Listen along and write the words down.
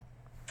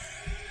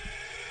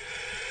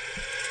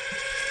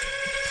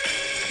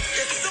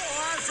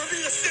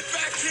sit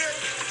back here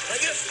in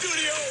this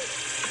studio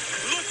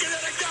looking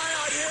at a guy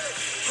out here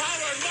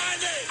hollering my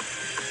name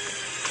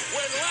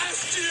when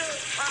last year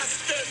I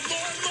spent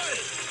more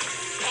money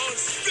on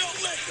spilled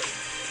liquor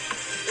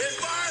in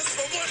bars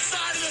from one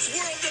side of this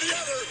world to the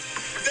other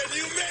than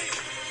you made.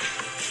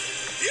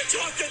 You're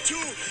talking to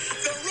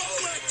the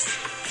Rolex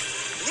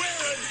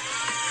wearing,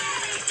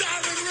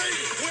 diamond ring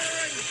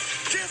wearing,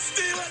 kiss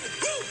stealing,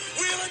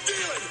 wheeling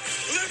dealing,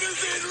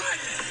 limousine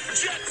riding,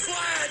 jet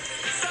flying,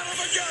 son of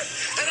a gun,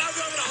 and I'm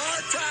having a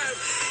hard time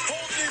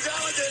holding these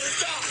alligators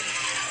down.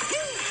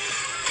 Woo!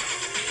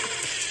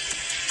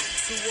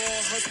 To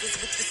all husbands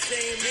with the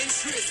same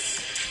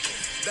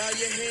interests, bow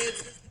your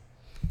heads.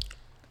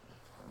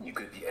 You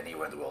could be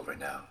anywhere in the world right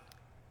now.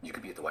 You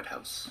could be at the White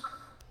House.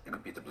 You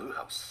could be at the Blue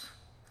House.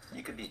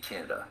 You could be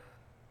Canada.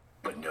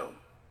 But no,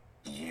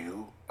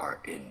 you are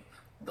in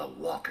the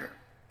Walker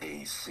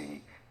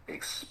AC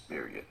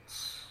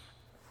Experience.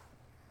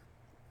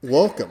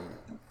 Welcome,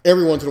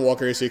 everyone, to the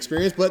Walker AC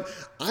Experience, but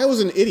I was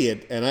an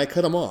idiot and I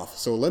cut him off.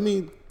 So let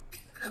me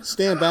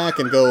stand back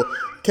and go,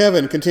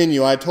 Kevin,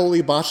 continue. I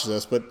totally botched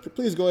this, but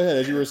please go ahead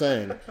as you were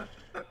saying.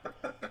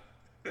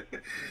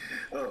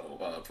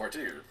 Part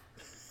two.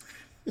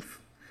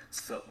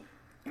 So,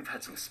 you've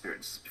had some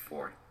experiences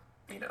before,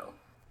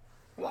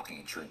 walking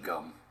and chewing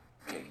gum,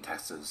 paying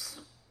taxes,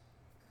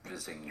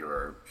 visiting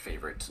your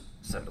favorite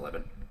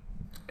 7-Eleven,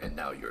 and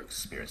now you're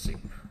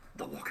experiencing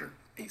the Walker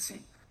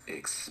AC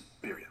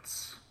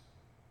Experience.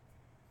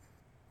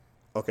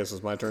 Okay, so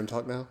it's my turn to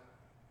talk now?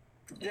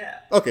 Yeah.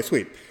 Okay,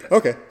 sweet.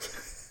 Okay.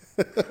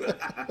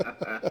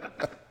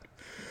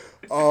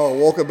 Oh,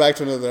 welcome back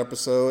to another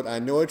episode. I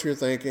know what you're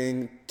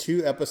thinking.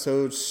 2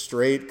 episodes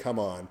straight, come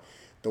on.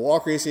 The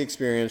Walker AC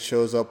Experience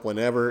shows up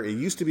whenever. It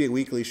used to be a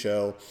weekly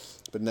show,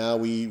 but now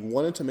we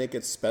wanted to make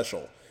it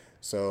special.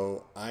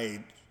 So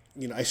I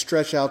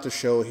stretch out the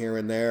show here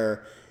and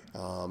there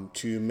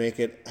to make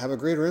it have a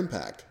greater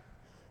impact.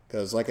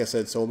 Because like I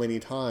said so many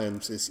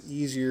times, it's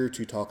easier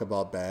to talk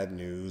about bad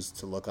news,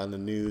 to look on the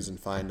news and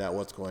find out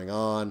what's going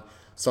on,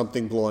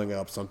 something blowing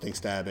up, something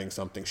stabbing,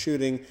 something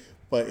shooting,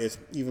 but it's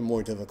even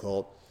more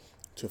difficult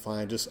to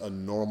find just a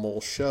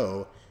normal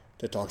show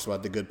that talks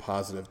about the good,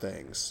 positive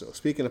things. So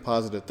speaking of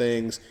positive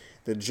things,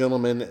 the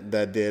gentleman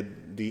that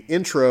did the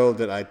intro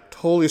that I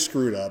totally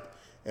screwed up,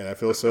 and I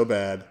feel so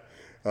bad,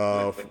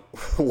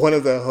 one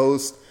of the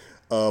hosts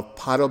of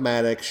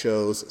Podomatic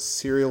shows,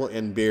 Cereal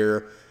and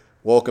Beer.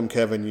 Welcome,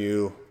 Kevin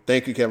Yu.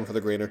 Thank you, Kevin, for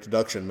the great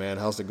introduction, man.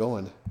 How's it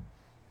going?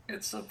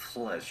 It's a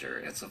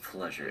pleasure. It's a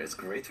pleasure. It's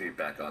great to be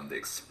back on the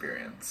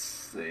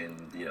experience.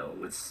 And,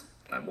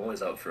 I'm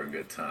always out for a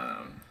good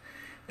time.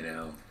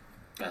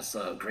 As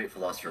a great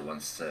philosopher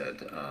once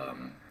said,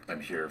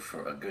 I'm here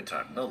for a good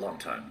time, no long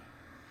time.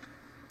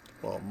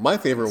 Well, my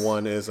favorite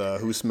one is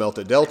who smelt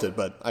it dealt it,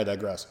 but I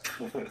digress.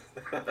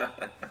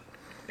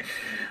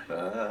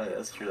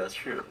 That's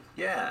true.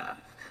 Yeah.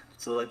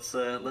 So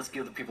let's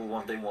give the people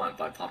what they want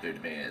by popular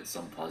demand,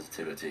 some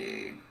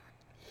positivity.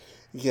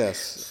 Yes.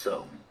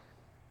 So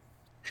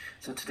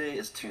today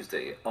is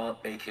Tuesday,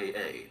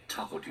 aka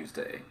Taco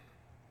Tuesday,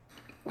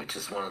 which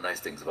is one of the nice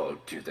things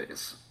about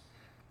Tuesdays.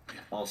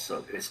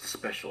 Also, it's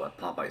special at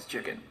Popeye's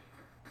Chicken,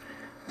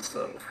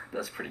 so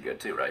that's pretty good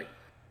too, right?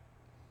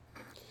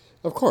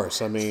 Of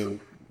course. I mean,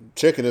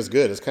 chicken is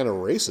good. It's kind of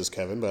racist,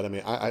 Kevin, but I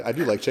mean, I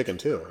do like chicken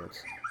too.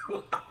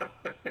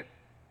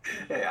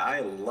 Hey, I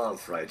love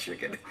fried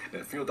chicken.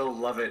 If people don't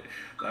love it,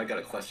 I got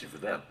a question for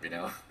them,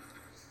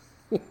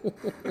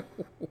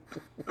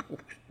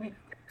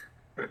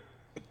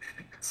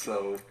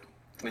 So,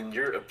 in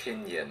your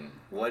opinion,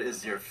 what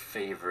is your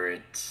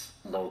favorite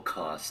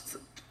low-cost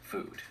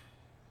food?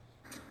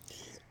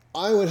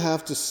 I would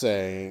have to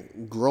say,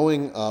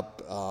 growing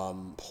up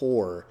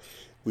poor,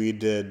 we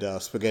did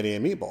spaghetti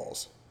and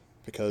meatballs.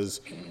 Because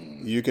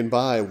you can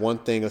buy one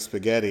thing of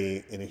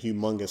spaghetti in a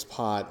humongous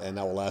pot, and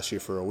that will last you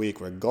for a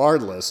week,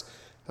 regardless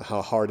of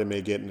how hard it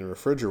may get in the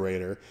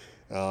refrigerator,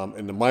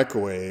 in the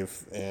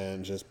microwave,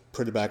 and just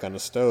put it back on the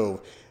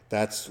stove.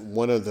 That's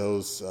one of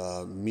those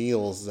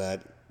meals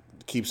that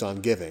keeps on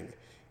giving.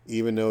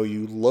 Even though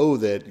you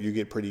loathe it, you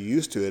get pretty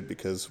used to it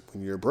because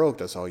when you're broke,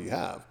 that's all you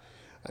have.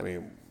 I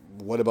mean,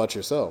 what about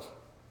yourself?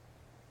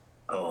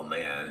 Oh,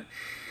 man.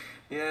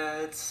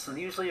 Yeah, it's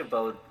usually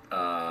about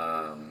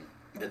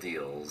the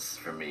deals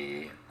for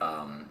me.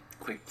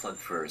 Quick plug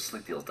for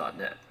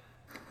slickdeals.net.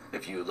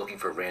 If you're looking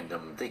for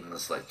random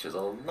things like just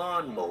a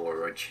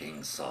lawnmower or a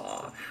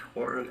chainsaw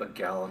or a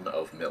gallon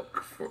of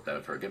milk for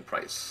a good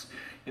price,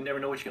 you never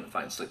know what you're going to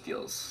find Slick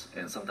Deals.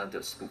 And sometimes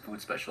there's food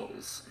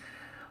specials.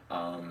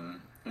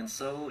 And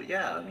so,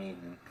 yeah, I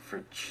mean,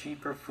 for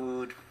cheaper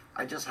food,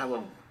 I just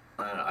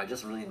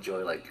really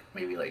enjoy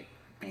maybe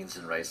beans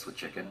and rice with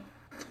chicken.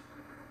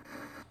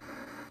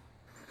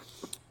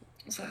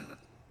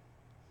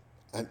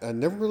 I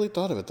never really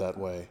thought of it that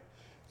way,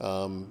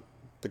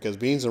 because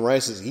beans and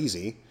rice is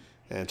easy,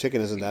 and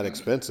chicken isn't that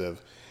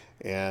expensive.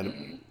 But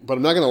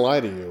I'm not going to lie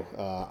to you,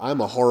 I'm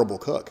a horrible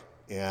cook,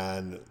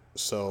 and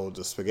so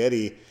the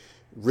spaghetti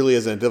really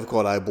isn't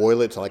difficult. I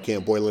boil it till I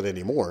can't boil it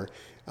anymore.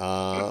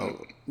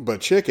 But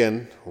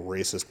chicken,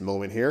 racist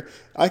moment here,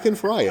 I can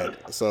fry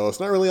it, so it's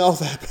not really all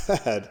that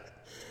bad.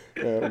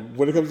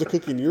 When it comes to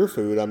cooking your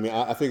food, I mean,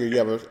 I figure you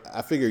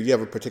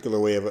have a particular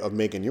way of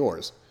making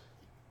yours.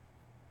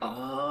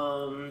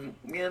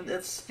 Yeah,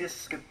 it's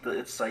just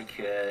it's like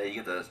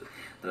you get the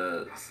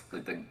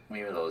the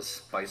maybe those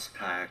spice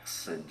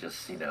packs and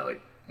just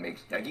it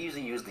makes. I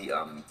usually use the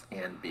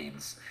canned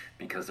beans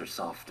because they're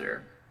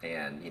softer,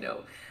 and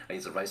I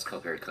use a rice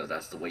cooker because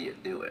that's the way you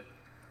do it.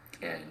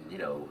 And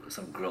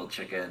some grilled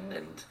chicken,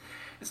 and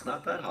it's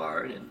not that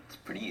hard, and it's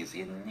pretty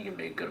easy, and you can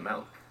make a good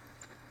amount.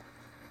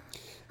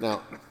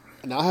 Now,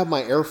 now I have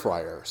my air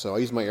fryer, so I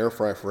use my air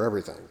fryer for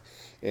everything,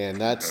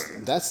 and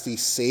that's the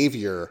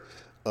savior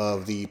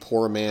of the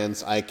poor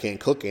man's I can't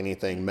cook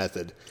anything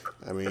method.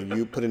 I mean,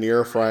 you put in the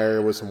air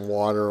fryer with some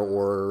water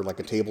or like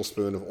a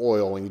tablespoon of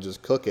oil, and you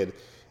just cook it,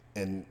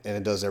 and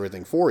it does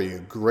everything for you.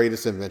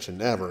 Greatest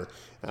invention ever.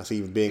 Now,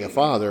 see, being a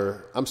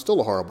father, I'm still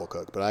a horrible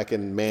cook, but I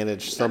can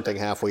manage something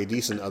halfway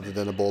decent other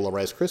than a bowl of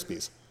Rice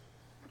Krispies.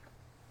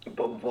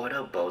 But what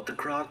about the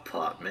crock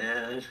pot,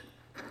 man?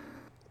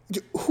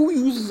 Who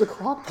uses a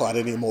crock pot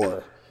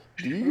anymore?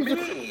 Do you use a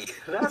Me,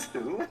 that's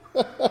who.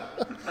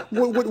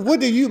 what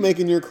do you make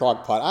in your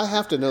crock pot? I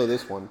have to know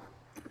this one.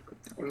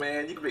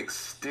 Man, you can make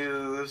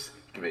stews,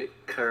 you can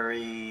make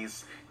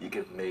curries, you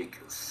can make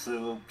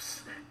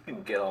soups. You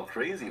can get all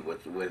crazy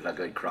with a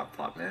good crock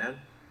pot, man.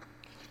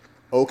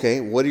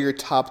 Okay, what are your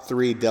top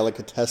three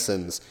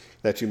delicatessens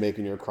that you make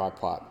in your crock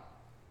pot?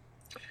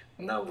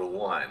 Number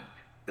one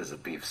is a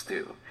beef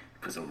stew.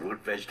 Put some root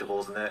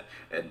vegetables in that,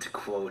 and to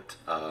quote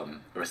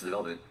Arrested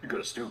Development, "You got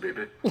a stew,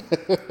 baby."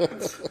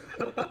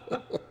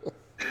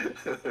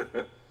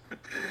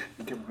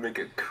 You can make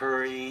a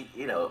curry.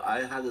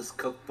 I have this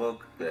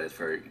cookbook that is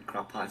for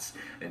crock pots,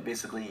 and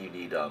basically you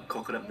need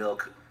coconut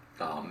milk,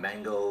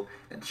 mango,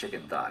 and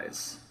chicken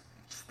thighs.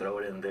 Just throw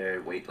it in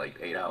there, wait like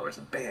 8 hours,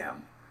 and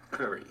bam,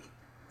 curry.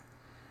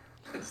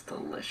 It's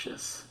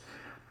delicious.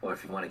 Or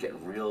if you want to get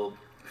real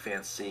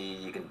fancy,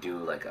 you can do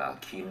like a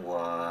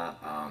quinoa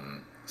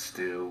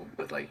stew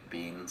with like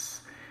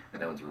beans,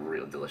 and that one's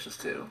real delicious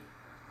too.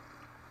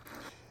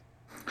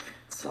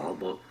 It's all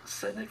about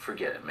set it,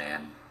 forget it,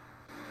 man.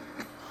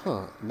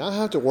 Huh. Now I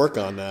have to work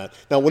on that.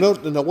 Now, what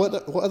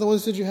other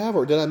ones did you have,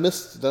 or did I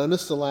miss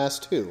the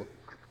last two?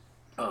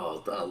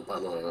 Oh,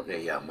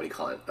 yeah, what do you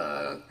call it?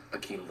 A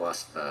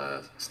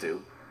quinoa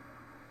stew.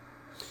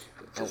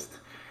 Just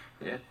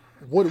yeah.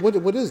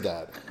 What is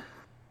that?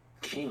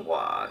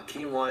 Quinoa.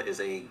 Quinoa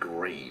is a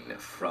grain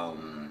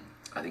from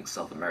I think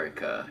South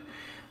America.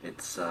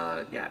 It's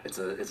an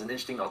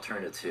interesting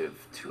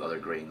alternative to other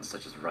grains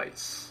such as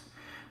rice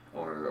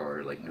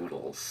or like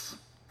noodles.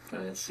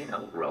 And it's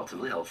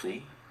relatively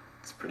healthy.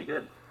 It's pretty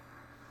good.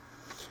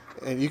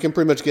 And you can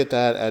pretty much get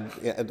that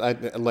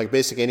at like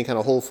basic any kind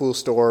of Whole Food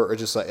store, or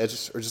just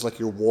like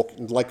your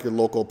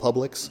local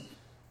Publix.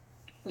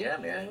 Yeah,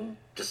 man.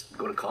 Just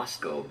go to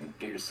Costco,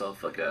 get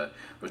yourself like a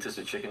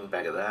rotisserie chicken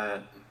bag of that,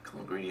 a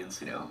couple ingredients.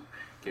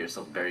 Get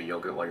yourself berry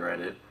yogurt while you're at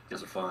it.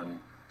 Those are fun.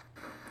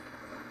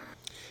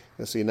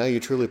 And see, now you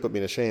truly put me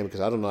to shame because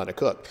I don't know how to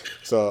cook.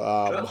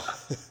 So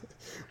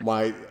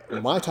my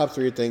top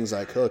three things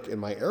I cook in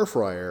my air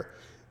fryer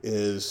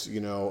is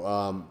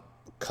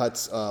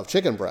cuts of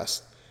chicken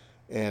breast,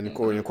 and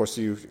of course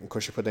you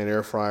put that in an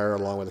air fryer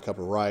along with a cup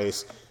of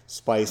rice,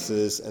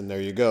 spices, and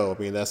there you go.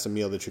 I mean, that's a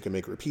meal that you can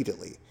make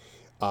repeatedly.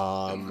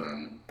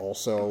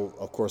 Also,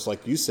 of course,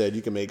 like you said,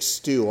 you can make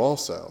stew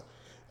also.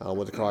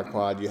 With the crock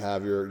pot, you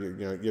have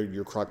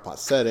your crock pot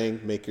setting,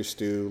 make your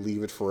stew,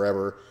 leave it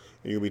forever,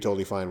 and you'll be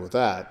totally fine with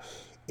that.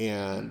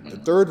 And the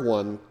third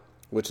one,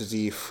 which is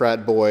the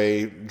frat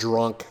boy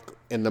drunk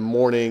in the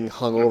morning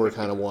hungover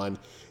kind of one,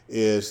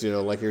 is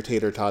like your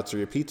tater tots or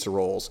your pizza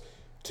rolls.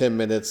 10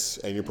 minutes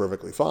and you're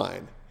perfectly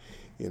fine.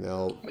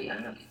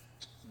 Yeah.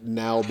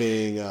 Now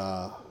being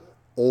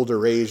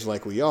older age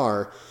like we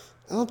are,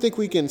 I don't think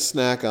we can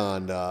snack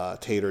on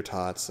tater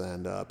tots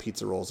and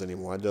pizza rolls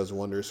anymore. It does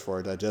wonders for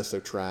our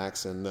digestive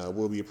tracts, and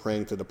we'll be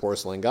praying to the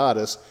porcelain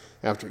goddess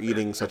after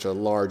eating such a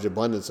large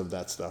abundance of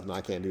that stuff. No,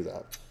 I can't do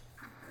that.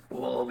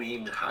 Well, I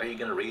mean, how are you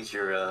gonna raise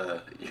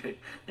your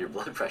your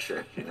blood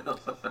pressure?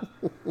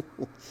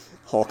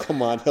 Oh,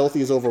 come on. Healthy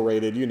is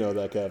overrated. You know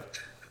that, Kev.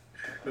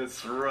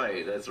 That's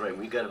right. That's right.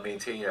 We gotta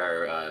maintain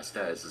our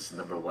status as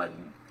number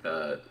one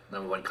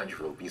country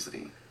for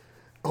obesity.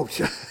 Oh,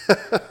 yeah.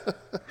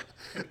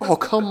 Oh,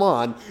 come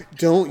on.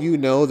 Don't you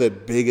know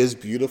that big is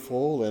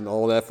beautiful and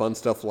all that fun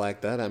stuff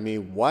like that? I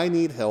mean, why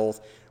need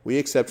health? We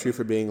accept you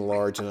for being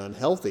large and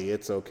unhealthy.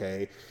 It's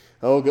okay.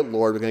 Oh, good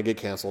Lord, we're going to get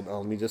canceled. Oh,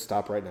 let me just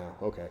stop right now.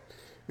 Okay.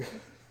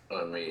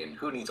 I mean,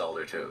 who needs all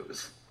their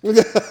toes?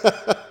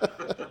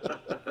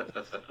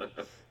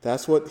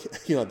 That's what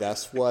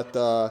like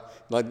the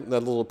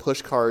little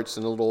push carts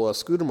and the little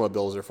scooter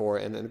mobiles are for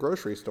in a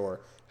grocery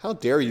store. How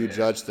dare you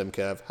judge them,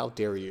 Kev? How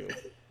dare you?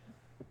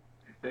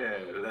 Yeah,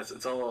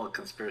 it's all a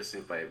conspiracy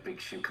by big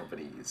shoe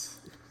companies.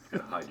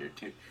 Hide your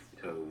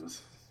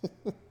toes.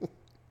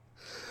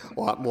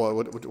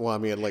 Well, I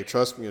mean, like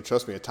trust me,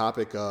 a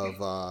topic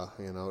of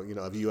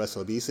of U.S.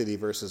 obesity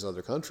versus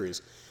other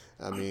countries.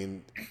 I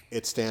mean,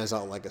 it stands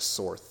out like a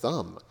sore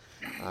thumb.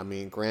 I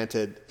mean,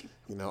 granted,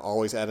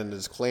 always add in a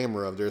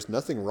disclaimer of there's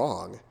nothing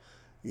wrong,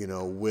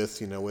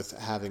 with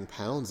having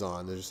pounds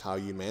on. There's just how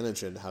you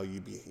manage it, how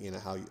you be,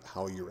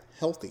 how you're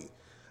healthy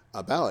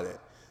about it.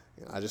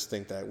 I just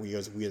think that we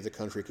as a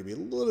country could be a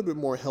little bit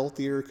more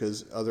healthier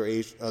because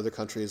other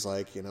countries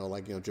like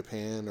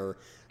Japan or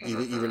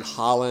even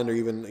Holland or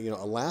even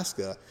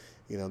Alaska,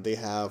 they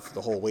have the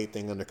whole weight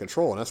thing under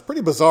control, and that's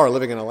pretty bizarre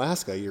living in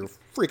Alaska. You're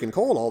freaking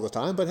cold all the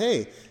time, but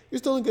hey, you're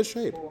still in good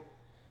shape.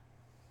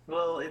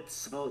 Well,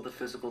 it's about the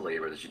physical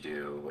labor that you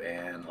do,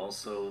 and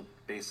also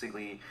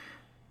basically,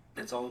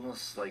 it's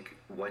almost like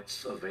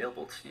what's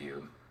available to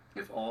you.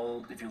 If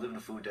you live in a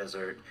food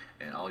desert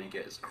and all you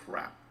get is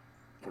crap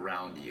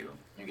around you,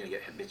 you're gonna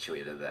get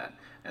habituated to that,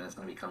 and it's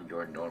gonna become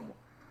your normal.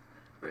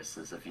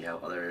 Versus if you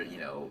have other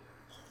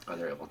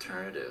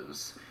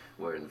alternatives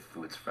where the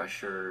food's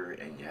fresher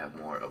and you have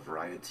more of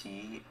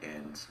variety,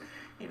 and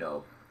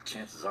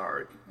chances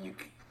are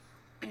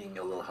being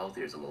a little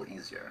healthier is a little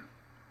easier.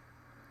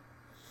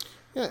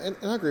 Yeah, and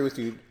I agree with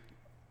you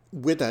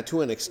with that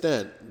to an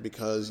extent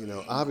because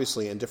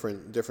obviously in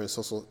different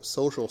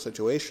social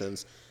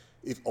situations,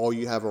 if all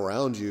you have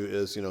around you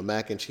is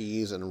mac and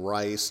cheese and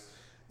rice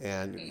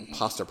and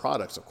pasta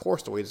products, of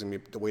course the weight is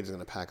going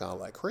to pack on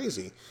like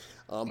crazy.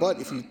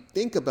 But if you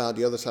think about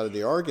the other side of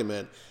the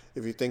argument,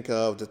 if you think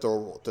of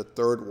the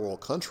third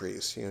world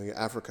countries,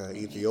 Africa,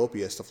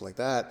 Ethiopia, stuff like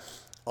that,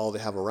 all they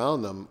have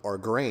around them are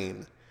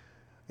grain,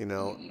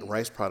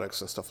 rice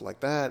products and stuff like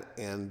that,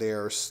 and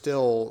they're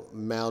still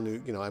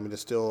they're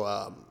still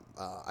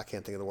I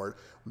can't think of the word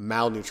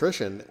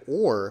malnutrition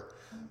or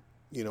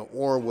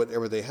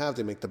whatever they have,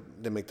 they make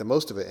the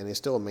most of it, and they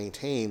still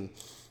maintain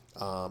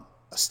a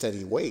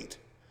steady weight.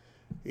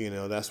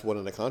 That's one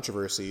of the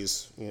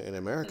controversies in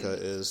America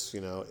is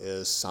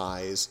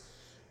size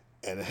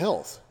and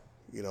health.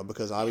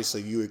 Because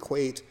obviously you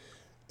equate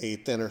a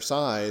thinner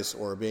size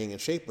or being in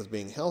shape with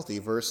being healthy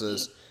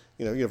versus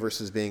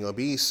versus being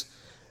obese.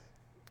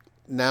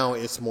 Now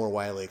it's more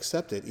widely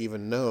accepted,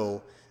 even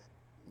though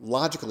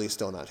logically it's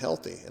still not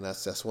healthy, and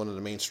that's one of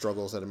the main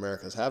struggles that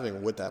America is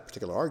having with that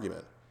particular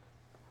argument.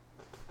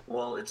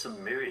 Well, it's a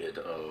myriad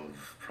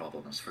of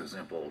problems. For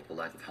example, the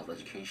lack of health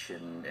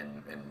education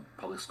in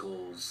public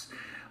schools.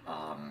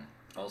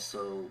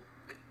 Also,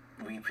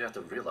 we have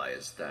to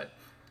realize that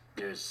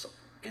there's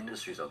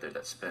industries out there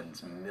that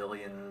spend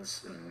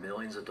millions and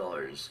millions of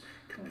dollars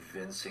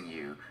convincing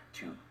you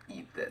to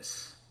eat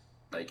this,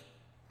 like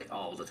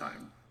all the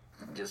time,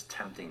 just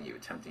tempting you,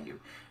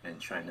 and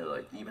trying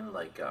to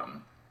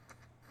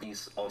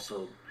he's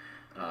also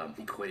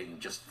equating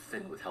just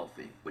thin with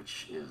healthy,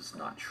 which is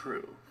not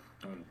true.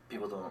 I mean,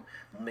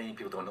 many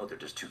people don't know that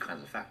there's two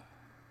kinds of fat,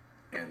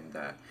 and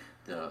that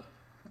the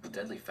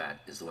deadly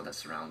fat is the one that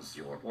surrounds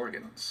your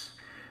organs,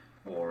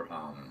 or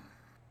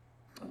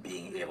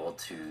being able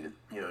to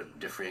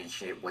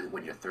differentiate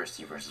when you're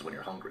thirsty versus when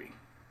you're hungry.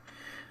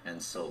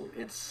 And so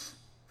it's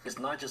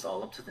not just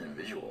all up to the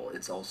individual,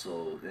 it's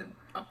also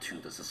up to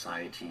the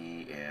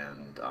society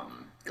and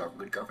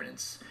good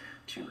governance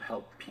to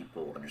help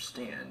people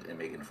understand and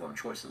make informed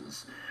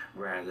choices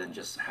rather than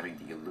just having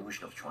the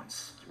illusion of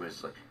choice, where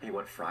it's like, hey,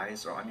 what,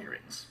 fries or onion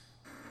rings?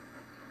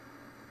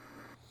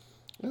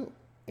 Oh,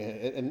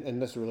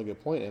 and that's a really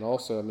good point. And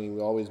also, I mean,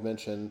 we always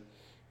mention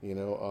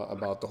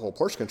about the whole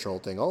portion control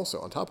thing also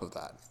on top of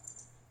that.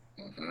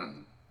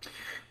 Mm-hmm.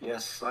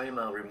 Yes, I am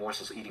a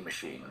remorseless eating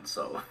machine,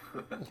 so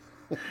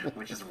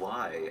which is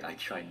why I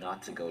try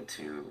not to go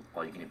to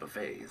all-you-can-eat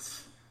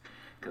buffets,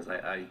 because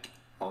I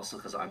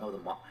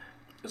know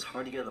it's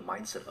hard to get the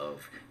mindset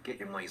of get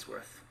your money's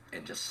worth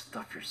and just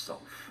stuff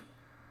yourself.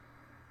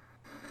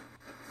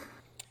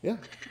 Yeah.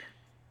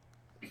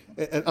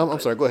 And I'm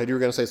sorry. Go ahead. You were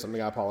going to say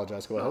something. I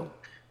apologize. Go ahead.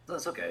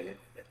 That's okay.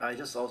 I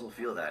just also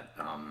feel that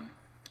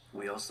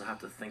we also have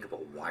to think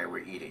about why we're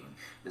eating.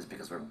 Is it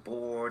because we're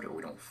bored, or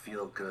we don't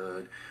feel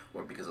good,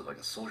 or because of like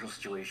a social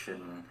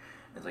situation?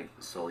 It's like,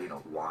 so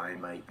why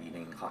am I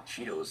eating hot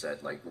Cheetos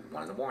at like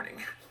 1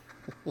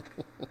 a.m?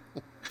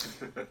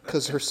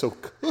 Because they're so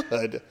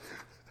good.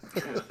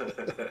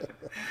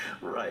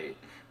 Right.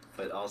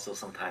 But also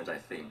sometimes I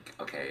think,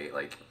 okay,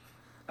 like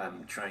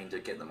I'm trying to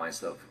get in the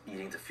mindset of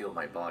eating to feel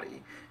my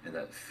body, and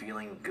that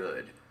feeling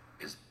good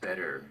is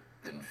better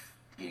than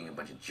eating a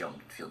bunch of junk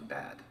and feeling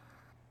bad.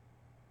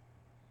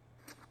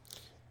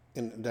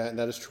 And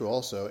that is true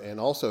also. And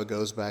also it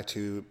goes back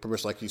to, pretty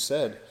much like you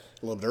said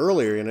a little bit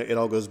earlier, it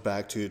all goes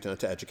back to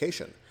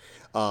education.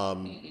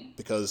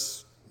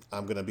 Because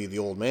I'm going to be the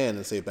old man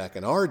and say back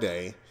in our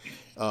day,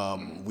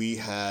 we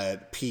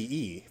had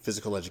PE,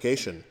 physical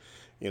education,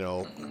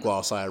 go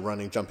outside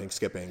running, jumping,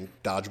 skipping,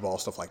 dodgeball,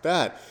 stuff like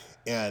that.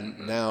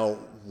 And now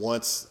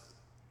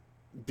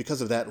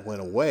because of that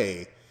went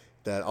away,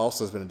 that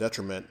also has been a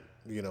detriment,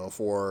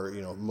 for,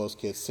 most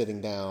kids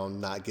sitting down,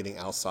 not getting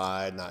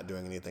outside, not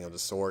doing anything of the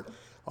sort.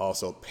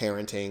 Also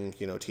parenting,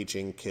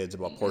 teaching kids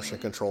about portion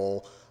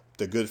control,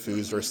 the good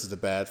foods versus the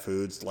bad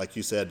foods, like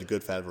you said, the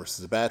good fat versus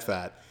the bad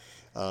fat,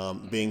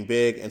 being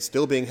big and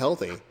still being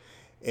healthy,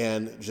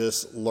 and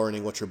just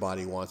learning what your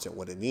body wants and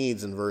what it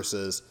needs, and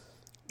versus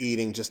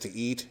eating just to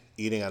eat,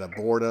 eating out of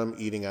boredom,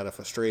 eating out of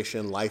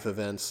frustration, life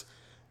events,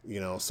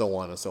 so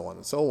on and so on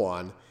and so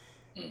on.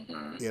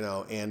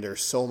 And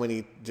there's so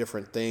many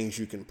different things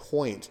you can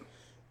point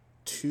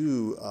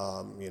to,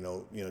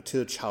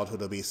 to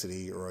childhood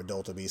obesity or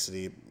adult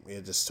obesity.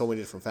 There's so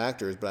many different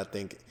factors, but I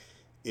think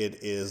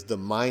it is the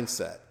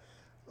mindset,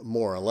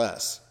 more or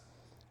less,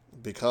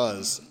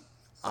 because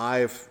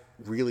I've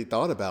really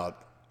thought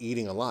about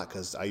eating a lot,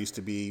 because I used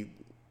to be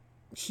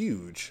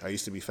huge. I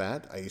used to be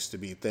fat. I used to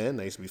be thin.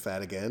 I used to be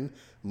fat again,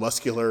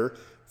 muscular,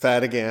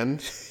 fat again.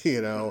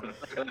 Now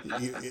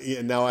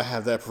I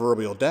have that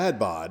proverbial dad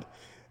bod.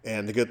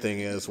 And the good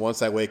thing is,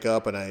 once I wake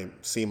up and I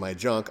see my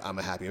junk, I'm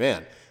a happy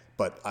man.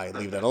 But I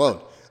leave that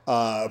alone.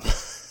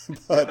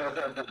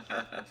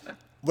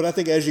 But I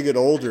think as you get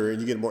older and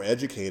you get more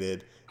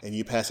educated and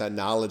you pass that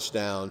knowledge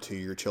down to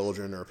your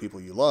children or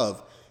people you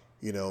love,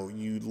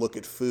 you look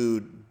at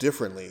food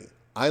differently.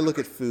 I look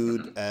at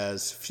food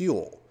as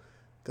fuel.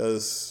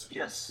 Because,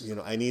 Yes.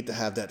 I need to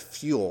have that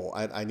fuel.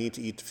 I need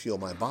to eat to fuel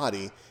my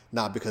body,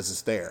 not because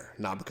it's there,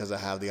 not because I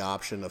have the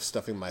option of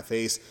stuffing my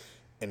face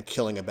and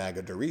killing a bag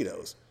of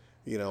Doritos.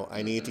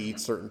 I need to eat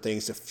certain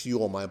things to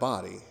fuel my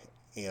body.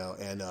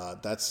 And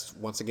that's,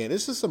 once again,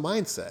 it's just a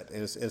mindset,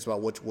 and it's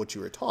about what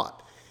you were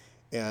taught.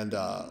 And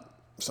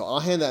so I'll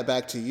hand that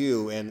back to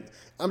you. And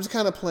I'm just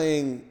kind of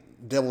playing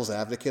devil's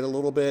advocate a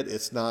little bit.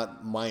 It's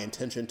not my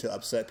intention to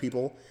upset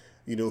people,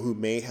 who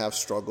may have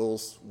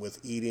struggles with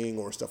eating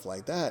or stuff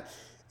like that.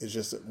 It's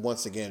just,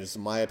 once again, it's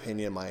my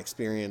opinion, my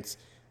experience,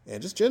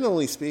 and just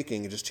generally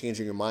speaking, just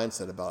changing your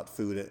mindset about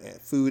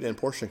food and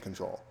portion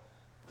control.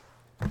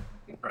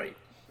 Right.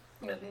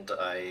 And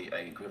I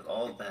agree with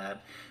all of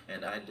that.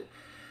 And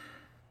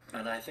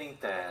I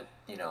think that,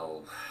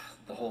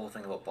 the whole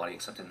thing about body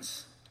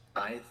acceptance,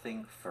 I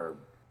think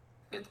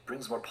it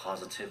brings more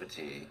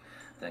positivity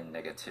than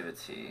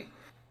negativity,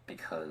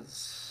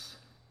 because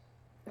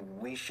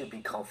we should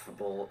be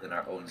comfortable in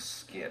our own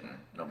skin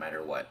no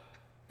matter what.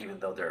 Even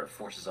though there are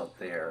forces out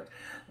there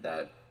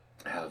that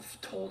have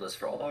told us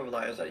for all our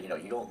lives that, you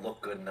don't look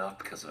good enough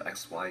because of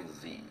X, Y,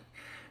 Z,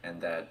 and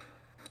that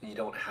you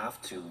don't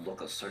have to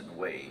look a certain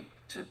way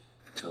to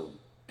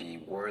be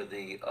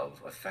worthy of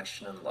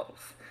affection and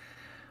love.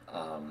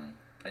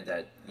 And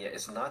that,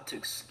 it's not to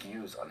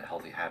excuse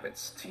unhealthy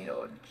habits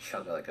to,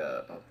 chug like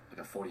a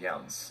 40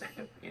 ounce,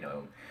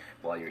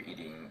 while you're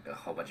eating a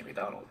whole bunch of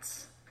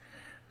McDonald's.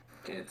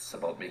 It's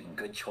about making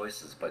good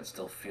choices, but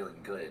still feeling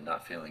good and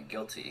not feeling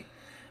guilty.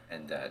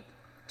 And that,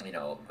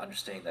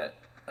 understanding that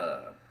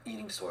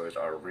eating disorders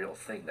are a real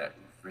thing that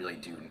really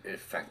do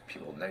affect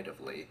people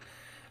negatively.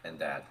 And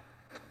that,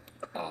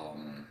 I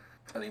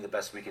think the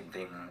best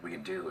thing we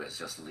can do is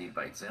just lead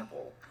by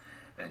example,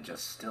 and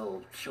just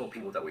still show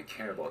people that we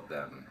care about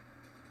them,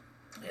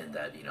 and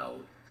that,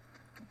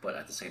 but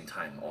at the same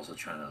time also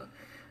trying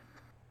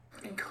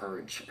to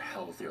encourage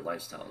healthier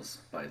lifestyles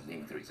by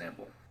leading through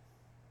example.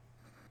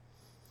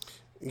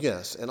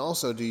 Yes, and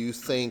also, do you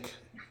think,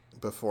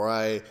 before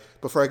I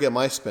get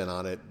my spin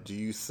on it, do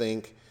you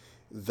think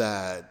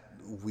that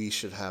we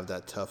should have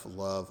that tough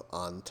love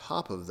on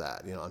top of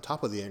that, on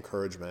top of the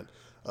encouragement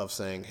of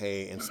saying,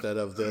 hey, instead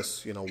of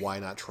this, why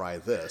not try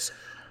this?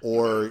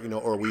 Or,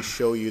 or we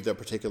show you the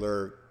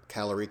particular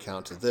calorie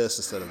count to this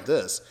instead of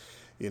this.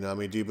 Do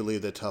you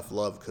believe that tough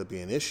love could be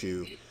an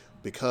issue?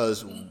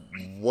 Because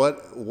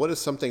what is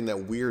something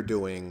that we're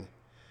doing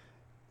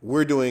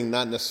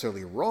not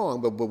necessarily wrong,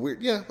 but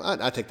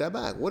I take that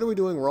back. What are we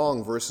doing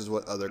wrong versus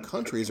what other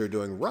countries are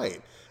doing right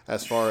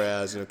as far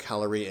as,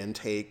 calorie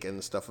intake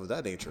and stuff of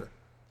that nature?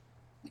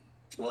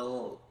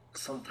 Well,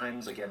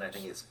 sometimes, again, I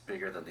think it's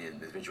bigger than the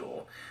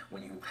individual.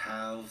 When you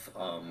have,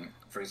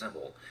 for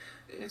example,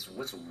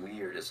 what's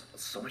weird is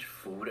so much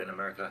food in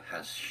America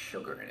has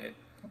sugar in it.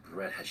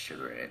 Bread has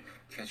sugar in it.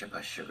 Ketchup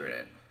has sugar in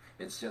it.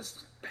 It's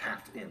just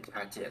packed in.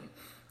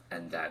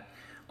 And that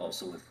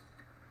also with,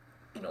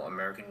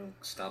 American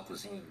style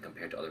cuisine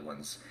compared to other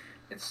ones,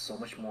 it's so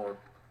much more,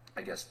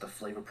 I guess, the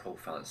flavor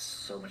profile is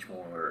so much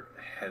more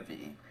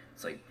heavy.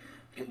 It's like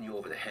hitting you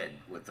over the head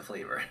with the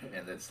flavor.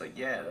 And it's like,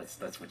 yeah,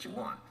 that's what you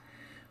want.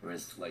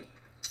 Whereas, like,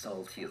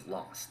 subtlety is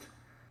lost.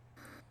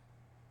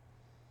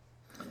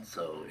 And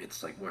so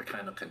it's like we're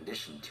kind of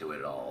conditioned to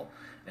it all,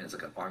 and it's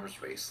like an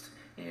arms race.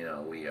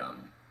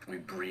 We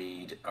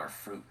breed our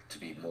fruit to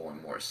be more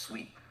and more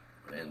sweet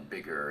and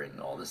bigger and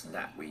all this and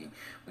that. We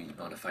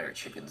modify our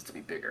chickens to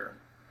be bigger,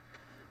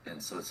 and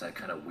so it's that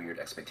kind of weird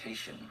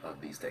expectation of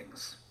these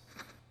things.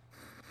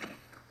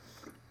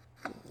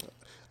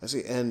 I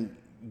see. And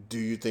do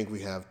you think we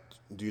have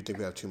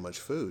too much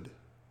food?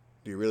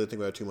 Do you really think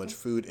we have too much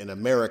food in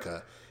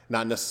America?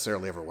 Not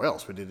necessarily everywhere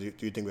else, but do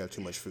you think we have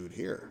too much food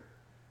here?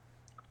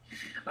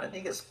 I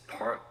think it's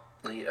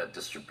partly a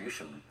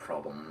distribution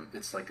problem.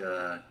 It's like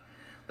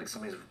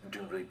somebody's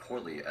doing really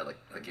poorly at like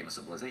a game of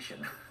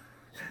Civilization.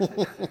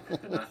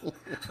 they're not,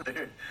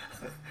 they're,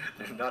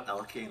 they're not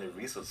allocating their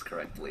resources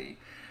correctly.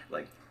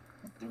 Like,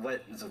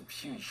 what is a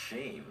huge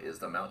shame is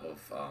the amount of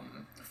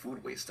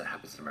food waste that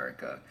happens in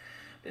America.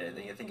 And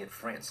I think in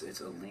France,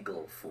 it's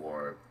illegal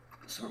for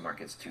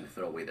supermarkets to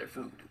throw away their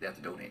food. They have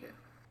to donate it.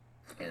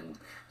 And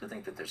to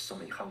think that there's so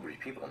many hungry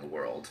people in the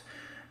world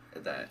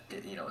that,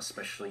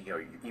 especially,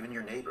 even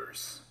your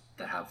neighbors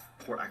that have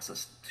poor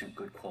access to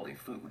good quality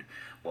food,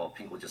 while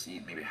people just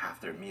eat maybe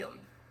half their meal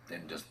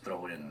and just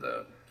throw it in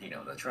the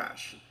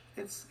trash.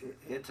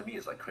 It to me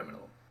is like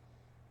criminal.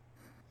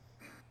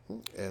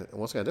 And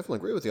once again, I definitely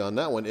agree with you on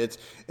that one. It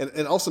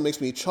also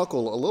makes me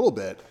chuckle a little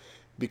bit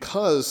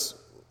because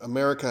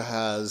America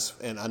has,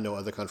 and I know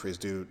other countries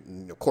do,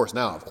 of course,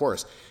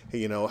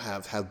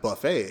 have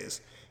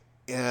buffets.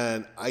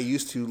 And I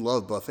used to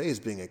love buffets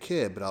being a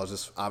kid, but I was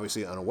just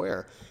obviously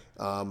unaware.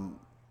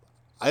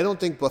 I don't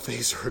think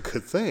buffets are a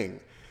good thing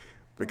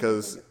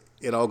because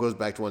it all goes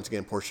back to, once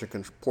again, portion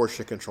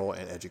control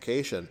and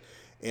education.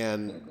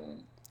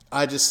 And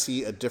I just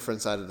see a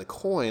different side of the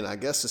coin. I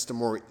guess it's the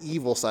more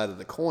evil side of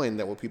the coin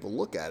that when people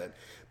look at it,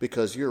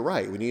 because you're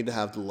right. We need to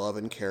have the love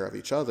and care of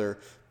each other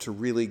to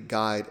really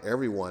guide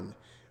everyone,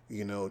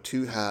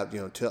 to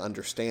have, to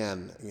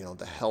understand,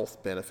 the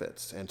health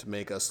benefits and to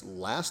make us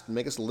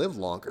live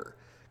longer.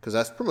 Because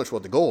that's pretty much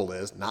what the goal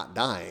is, not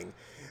dying.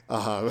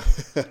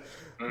 Just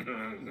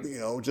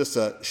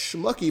a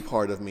schmucky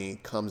part of me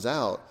comes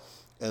out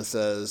and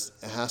says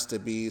it has to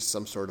be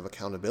some sort of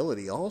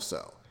accountability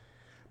also.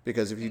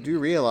 Because if you do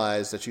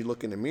realize that you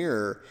look in the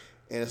mirror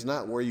and it's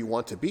not where you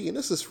want to be, and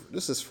this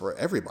is for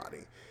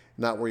everybody,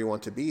 not where you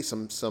want to be,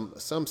 some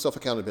self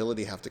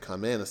accountability have to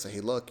come in and say, hey,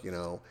 look,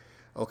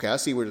 okay, I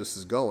see where this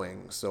is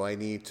going, so I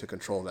need to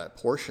control that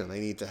portion. I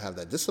need to have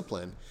that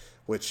discipline,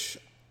 which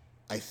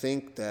I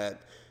think that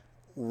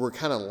we're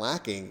kind of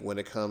lacking when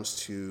it comes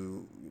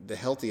to the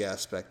healthy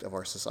aspect of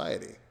our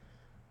society.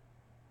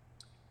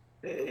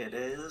 It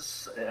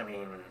is. I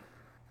mean,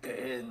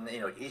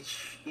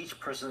 each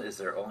person is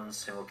their own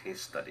single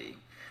case study,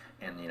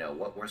 and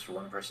what works for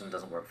one person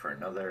doesn't work for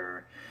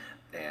another,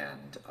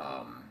 and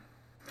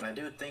I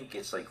do think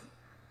it's like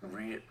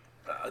to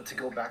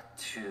go back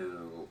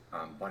to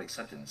body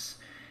acceptance.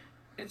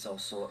 It's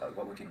also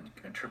what we can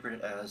interpret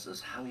it as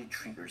is how you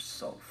treat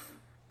yourself,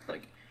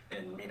 like,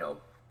 and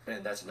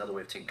that's another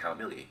way of taking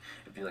accountability.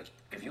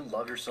 If you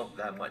love yourself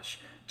that much,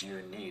 do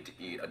you need to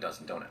eat a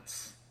dozen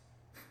donuts?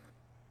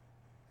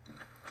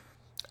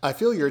 I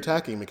feel you're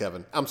attacking me,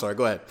 Kevin. I'm sorry.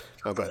 Go ahead.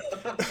 Oh, go ahead.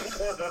 That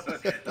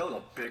was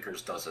a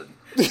baker's dozen.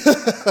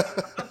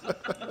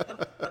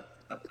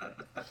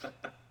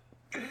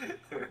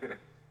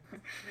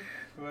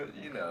 But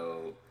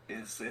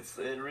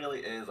it really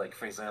is, like,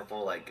 for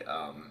example, like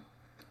a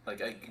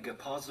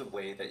positive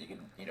way that you can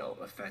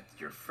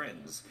affect your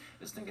friends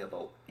is thinking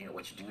about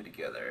what you do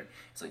together.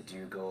 It's like, do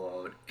you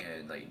go out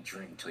and like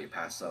drink till you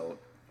pass out,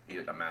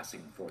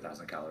 amassing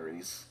 4,000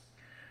 calories,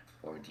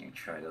 or do you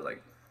try to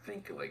like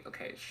think of like,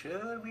 okay,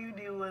 should we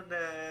be doing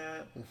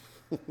that?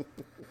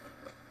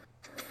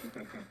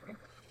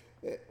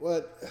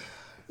 What?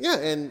 Yeah,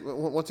 and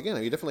once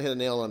again, you definitely hit a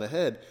nail on the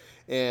head.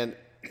 And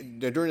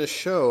during this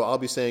show, I'll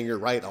be saying you're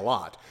right a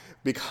lot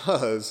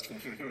because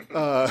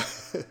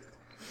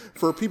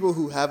for people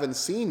who haven't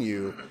seen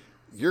you,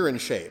 you're in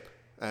shape.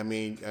 I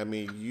mean,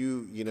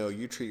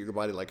 you treat your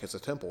body like it's a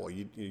temple.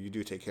 You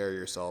do take care of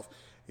yourself,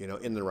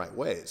 in the right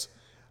ways.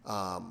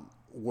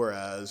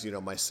 Whereas,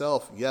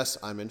 myself, yes,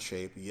 I'm in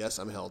shape. Yes,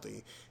 I'm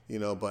healthy,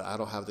 but I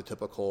don't have the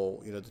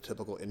typical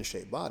in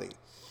shape body.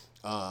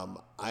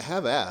 I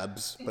have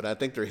abs, but I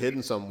think they're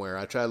hidden somewhere.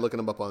 I tried looking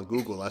them up on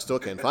Google. I still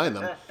can't find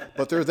them,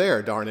 but they're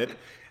there, darn it.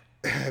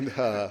 And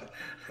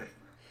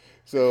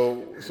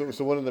so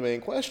one of the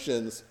main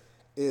questions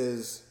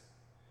is,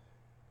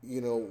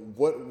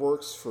 what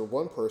works for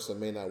one person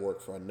may not work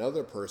for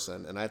another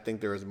person. And I think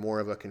there is more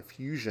of a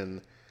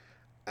confusion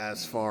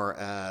as far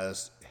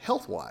as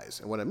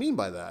health-wise. And what I mean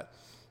by that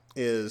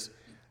is,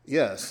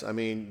 yes, I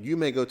mean, you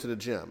may go to the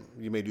gym,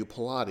 you may do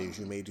Pilates,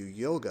 you may do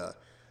yoga,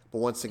 but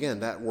once again,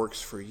 that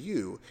works for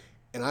you.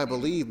 And I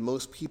believe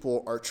most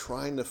people are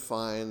trying to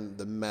find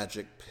the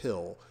magic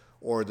pill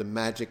or the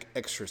magic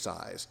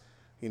exercise,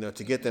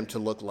 to get them to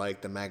look like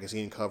the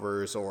magazine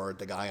covers or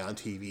the guy on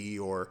TV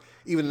or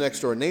even the next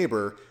door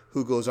neighbor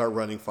who goes out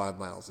running 5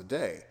 miles a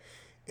day.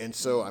 And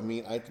so, I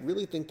mean, I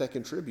really think that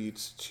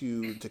contributes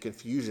to the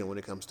confusion when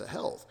it comes to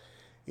health,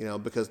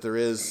 because there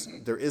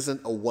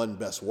isn't a one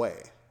best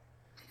way.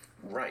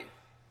 Right.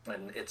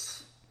 And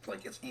it's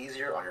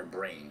easier on your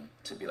brain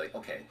to be like,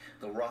 okay,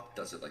 The Rock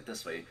does it like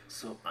this way,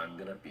 so I'm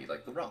gonna be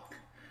like The Rock.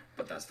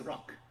 But that's The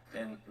Rock.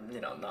 And,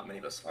 not many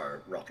of us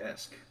are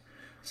Rock-esque.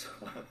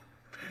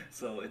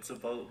 So it's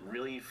about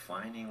really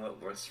finding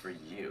what works for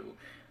you.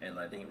 And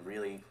I think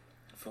really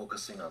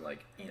focusing on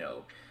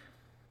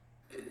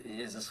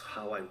is this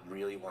how I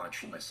really want to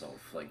treat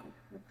myself? Like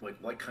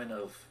what kind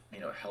of,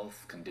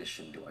 health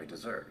condition do I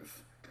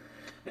deserve?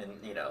 And,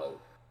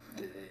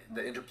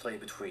 the interplay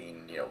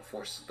between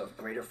the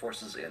greater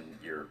forces in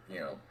your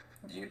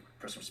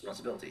personal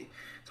responsibility.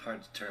 It's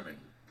hard to determine,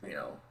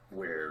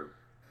 where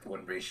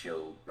one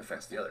ratio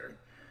affects the other.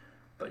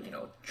 But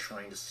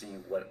trying to see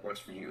what works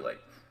for you. Like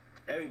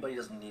everybody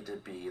doesn't need to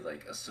be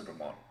like a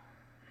supermodel,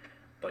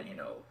 but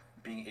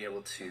being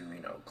able to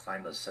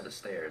climb a set of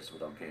stairs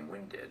without getting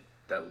winded,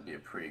 that would be a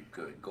pretty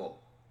good goal.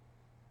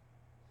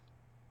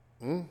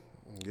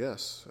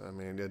 Yes, I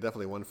mean,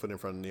 definitely one foot in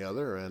front of the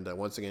other. And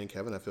once again,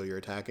 Kevin, I feel you're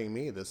attacking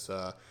me. This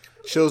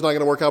show's not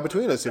going to work out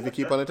between us if you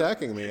keep on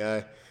attacking me.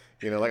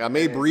 Like I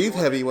may breathe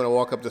heavy when I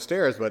walk up the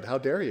stairs, but how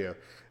dare you?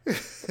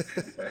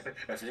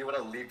 If you want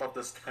to leap up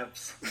the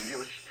steps,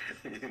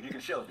 you can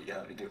show me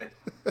how to do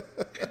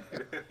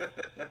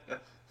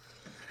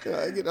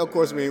it. Of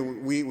course, I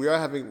mean, we are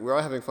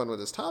having fun with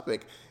this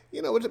topic.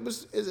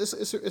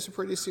 It's a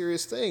pretty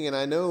serious thing, and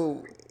I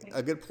know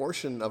a good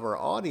portion of our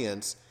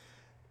audience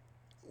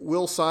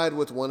will side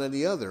with one or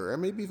the other, or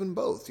maybe even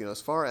both.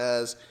 As far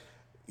as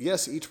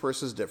yes, each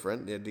person is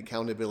different. The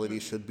accountability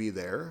should be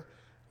there.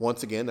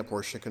 Once again, the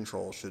portion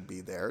control should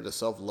be there. The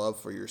self-love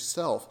for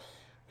yourself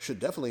should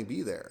definitely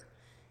be there.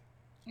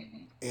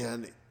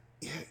 And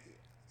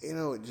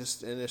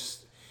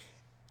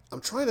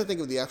I'm trying to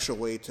think of the actual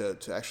way to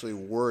actually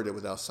word it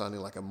without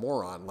sounding like a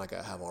moron, like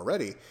I have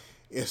already.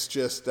 It's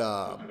just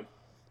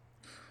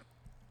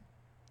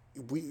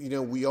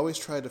we always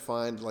try to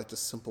find like the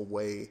simple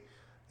way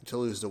to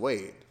lose the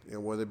weight,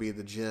 whether it be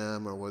the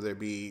gym or whether it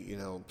be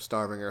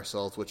starving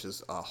ourselves, which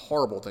is a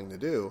horrible thing to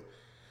do,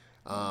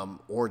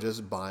 or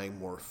just buying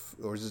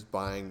or just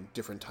buying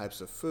different types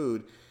of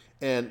food.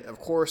 And of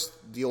course,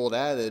 the old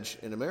adage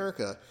in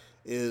America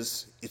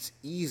is it's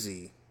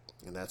easy,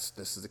 and this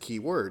is the key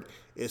word.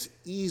 It's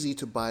easy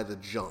to buy the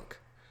junk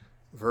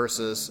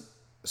versus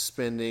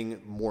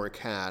spending more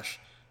cash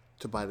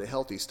to buy the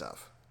healthy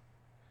stuff.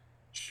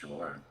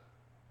 Sure.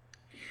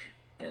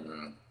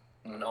 And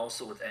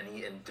also with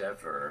any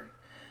endeavor,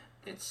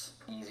 it's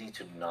easy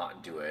to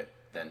not do it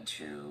than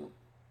to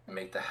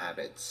make the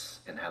habits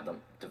and have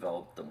them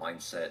develop the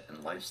mindset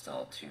and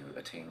lifestyle to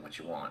attain what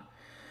you want.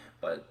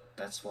 But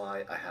that's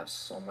why I have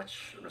so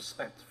much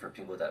respect for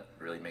people that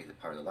really make it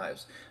part of their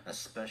lives,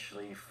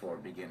 especially for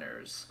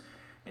beginners.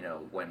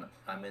 When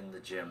I'm in the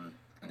gym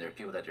and there are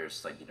people that are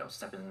just like,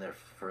 stepping in their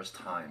first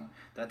time,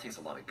 that takes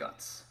a lot of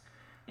guts,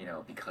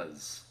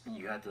 because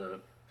you had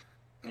to,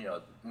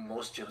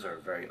 most gyms are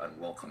very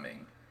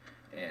unwelcoming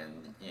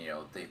and,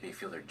 they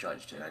feel they're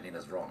judged. And I think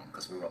that's wrong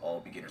because we were all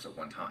beginners at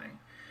one time.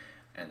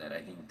 And then I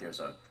think there's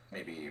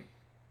maybe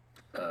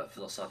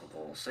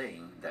philosophical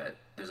saying that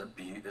there's a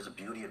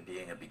beauty in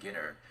being a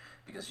beginner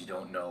because you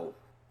don't know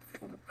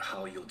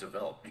how you'll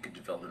develop. You can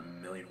develop in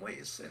a million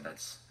ways, and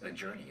that's a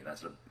journey, and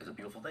it's a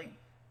beautiful thing.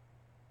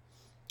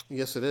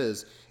 Yes, it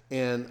is,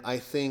 and I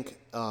think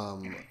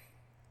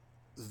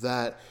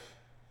that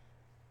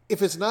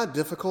if it's not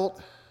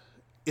difficult,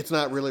 it's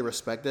not really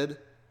respected.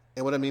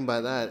 And what I mean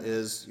by that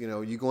is,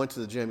 you go into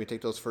the gym, you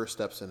take those first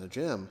steps in the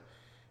gym,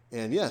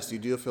 and yes, you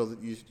do feel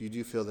that you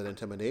do feel that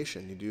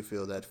intimidation, you do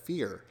feel that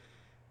fear.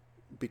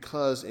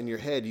 Because in your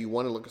head you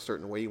want to look a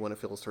certain way, you want to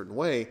feel a certain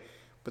way,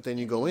 but then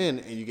you go in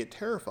and you get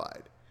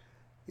terrified,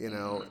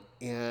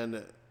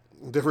 and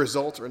the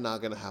results are not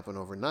going to happen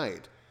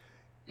overnight.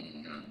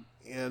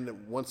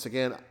 And once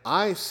again,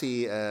 I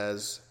see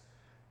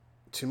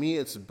to me,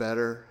 it's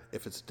better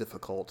if it's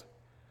difficult,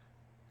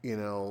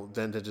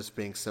 than to just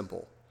being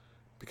simple,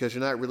 because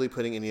you're not really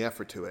putting any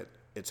effort to it.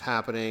 It's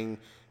happening,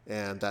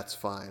 and that's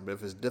fine. But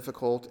if it's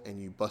difficult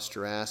and you bust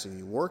your ass and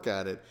you work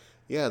at it,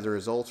 yeah, the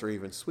results are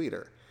even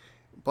sweeter.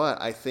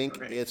 But I think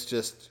it's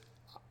just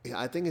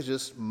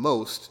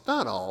most,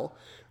 not all,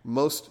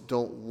 most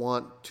don't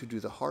want to do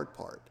the hard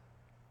part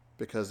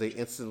because they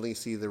instantly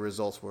see the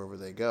results wherever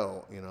they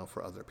go,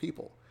 for other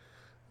people.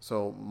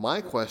 So my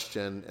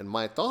question and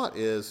my thought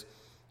is,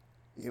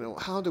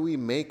 how do we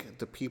make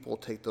the people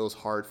take those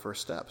hard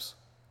first steps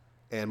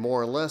and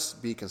more or less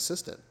be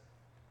consistent?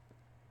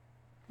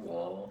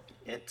 Well,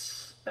 I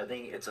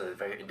think it's a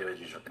very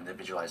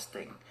individualized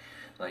thing.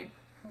 Like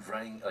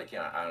running,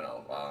 I don't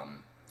know,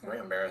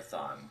 running a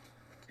marathon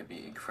could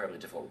be incredibly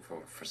difficult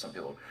for some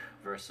people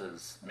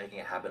versus making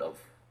a habit of,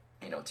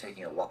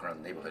 taking a walk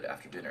around the neighborhood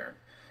after dinner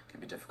can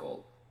be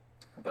difficult.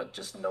 But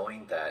just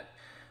knowing that,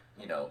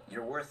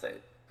 you're worth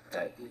it,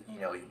 that,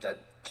 that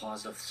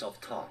positive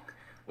self-talk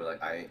where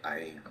like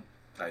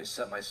I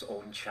set my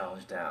own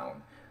challenge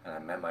down and I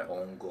met my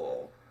own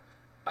goal,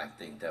 I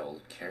think that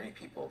will carry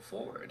people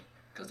forward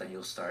because then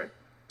you'll start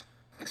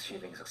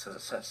achieving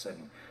success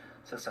and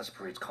success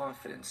breeds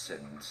confidence,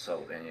 and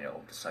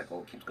the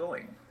cycle keeps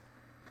going.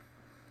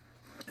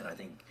 And I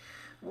think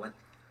what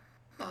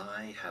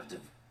I have to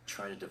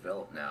try to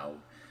develop now,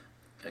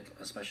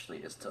 especially,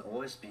 is to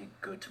always be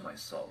good to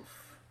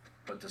myself,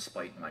 but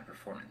despite my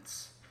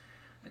performance.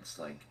 It's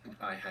like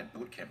I had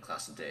boot camp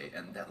class today,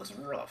 and that was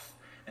rough.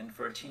 And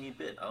for a teeny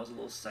bit, I was a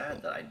little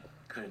sad that I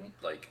couldn't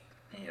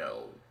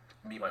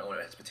meet my own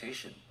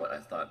expectation. But I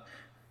thought,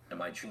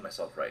 am I treating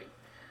myself right?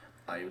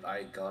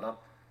 I got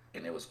up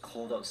and it was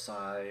cold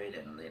outside,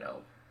 and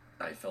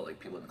I felt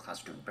like people in the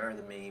class were doing better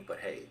than me. But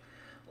hey,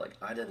 like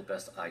I did the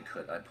best I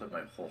could. I put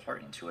my whole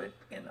heart into it,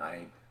 and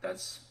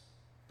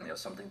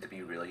something to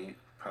be really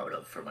proud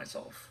of for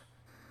myself.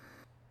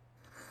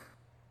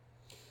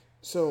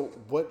 So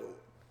what?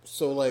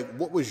 So like,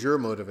 what was your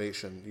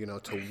motivation?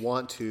 To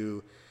want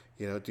to,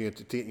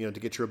 to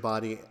get your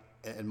body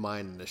and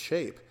mind into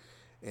shape,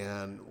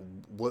 and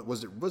what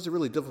was it? Was it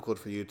really difficult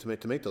for you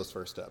to make those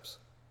first steps?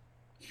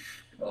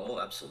 Oh,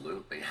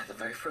 absolutely. The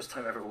very first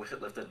time I ever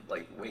lifted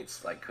like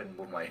weights, I couldn't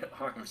move my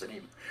arms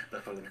any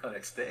the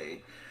next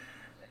day.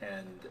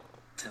 And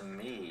to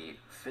me,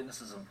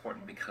 fitness is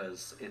important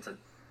because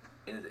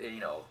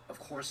of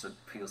course it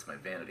appeals to my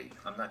vanity.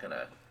 I'm not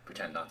gonna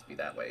pretend not to be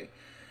that way,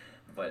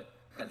 but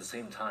at the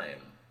same time,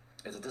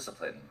 it's a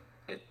discipline.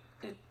 It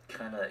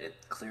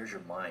clears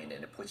your mind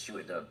and it puts you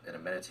in a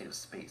meditative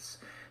space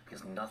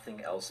because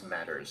nothing else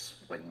matters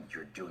when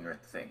you're doing your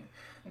thing.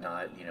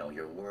 Not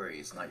your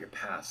worries, not your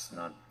past,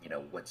 not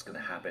what's gonna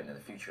happen in the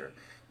future.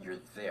 You're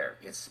there.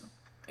 It's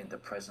in the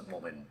present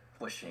moment,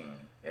 pushing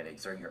and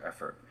exerting your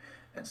effort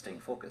and staying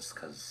focused.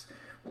 Because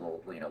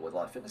with a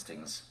lot of fitness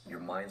things, your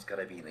mind's got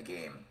to be in the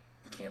game.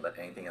 You can't let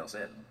anything else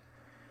in,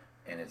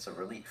 and it's a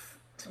relief.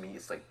 To me,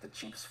 it's like the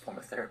cheapest form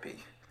of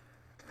therapy.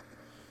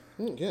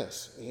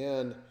 Yes,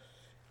 and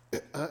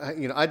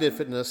I did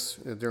fitness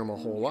during my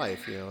whole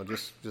life.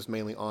 Just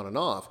mainly on and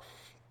off,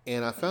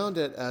 and I found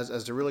it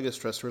as a really good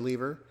stress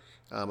reliever.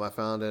 I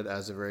found it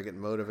as a very good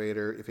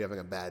motivator if you're having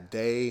a bad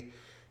day,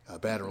 a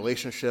bad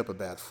relationship, a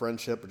bad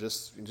friendship, or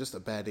just a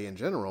bad day in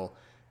general.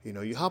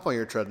 You hop on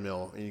your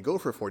treadmill and you go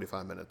for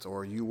 45 minutes,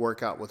 or you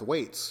work out with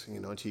weights,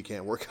 until you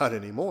can't work out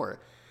anymore.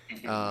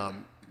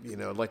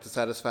 Like the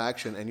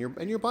satisfaction,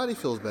 and your body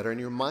feels better, and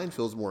your mind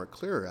feels more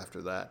clearer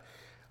after that.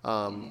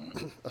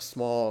 A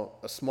small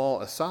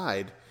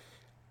aside,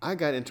 I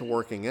got into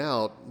working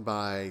out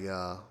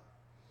by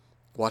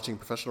watching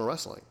professional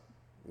wrestling,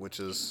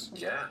 which is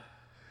Yeah.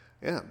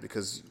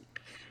 because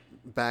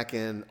back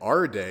in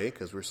our day,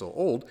 because we're so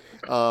old,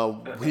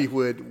 we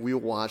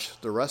would watch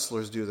the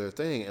wrestlers do their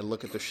thing and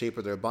look at the shape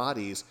of their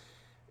bodies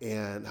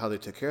and how they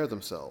took care of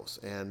themselves.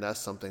 And that's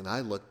something that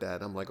I looked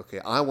at. I'm like, okay,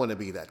 I want to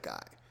be that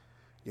guy,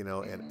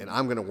 and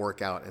I'm going to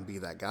work out and be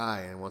that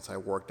guy. And once I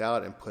worked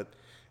out and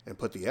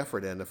put the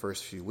effort in, the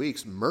first few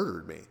weeks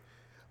murdered me.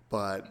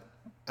 But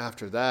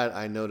after that,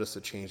 I noticed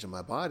a change in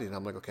my body, and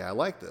I'm like, okay, I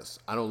like this.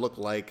 I don't look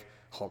like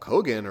Hulk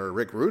Hogan or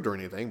Rick Rude or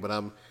anything, but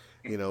I'm,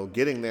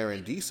 getting there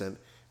and decent.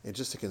 And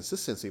just the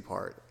consistency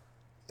part.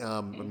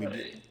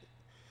 Right.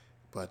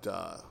 But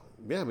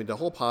yeah, the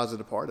whole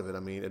positive part of it.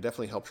 It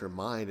definitely helps your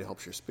mind. It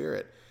helps your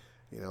spirit.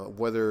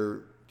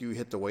 Whether you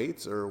hit the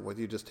weights or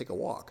whether you just take a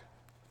walk.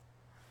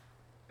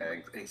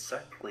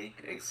 Exactly,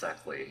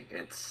 exactly.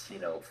 It's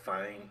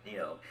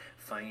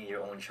finding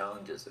your own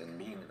challenges and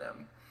meeting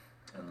them,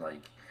 and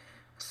like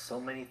so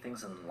many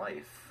things in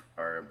life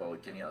are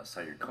about getting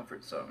outside your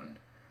comfort zone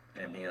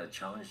and being able to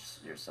challenge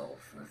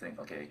yourself and think,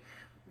 okay,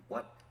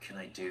 what can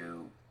I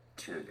do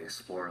to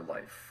explore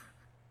life?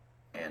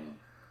 And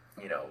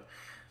you know,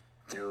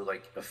 through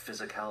like a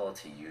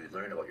physicality, you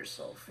learn about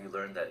yourself. You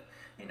learn that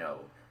you know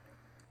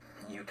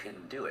you can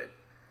do it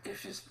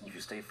if you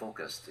stay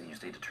focused and you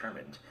stay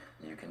determined.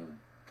 You can,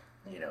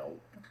 you know,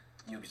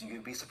 you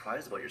can be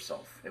surprised about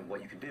yourself and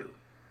what you can do.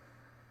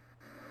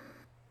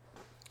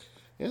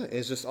 Yeah,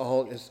 it's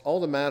all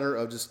the matter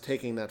of just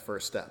taking that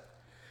first step.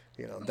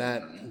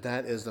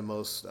 That is the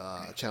most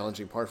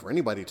challenging part for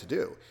anybody to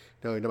do.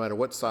 No matter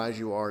what size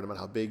you are, no matter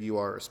how big you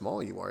are or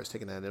small you are, is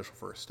taking that initial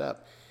first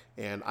step.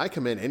 And I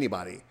commend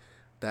anybody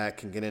that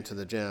can get into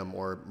the gym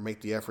or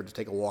make the effort to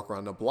take a walk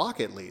around the block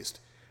at least.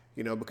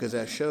 Because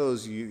that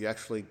shows you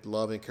actually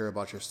love and care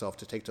about yourself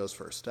to take those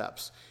first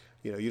steps.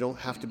 You don't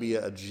have to be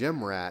a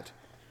gym rat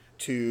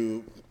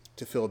to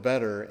feel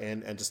better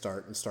and to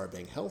start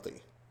being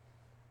healthy.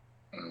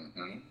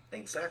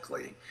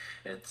 Exactly.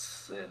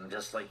 It's and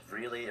just like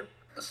really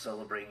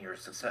celebrating your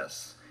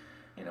success.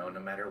 No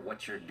matter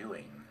what you're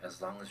doing,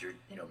 as long as you're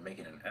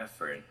making an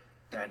effort,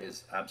 that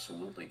is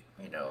absolutely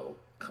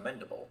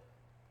commendable.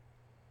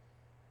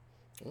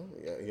 Oh,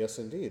 yeah, yes,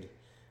 indeed.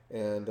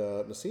 And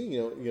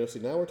see, see,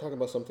 now we're talking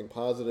about something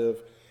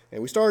positive,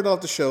 and we started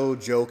off the show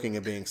joking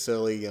and being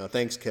silly.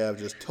 Thanks, Kev,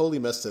 just totally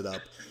messed it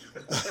up.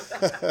 That's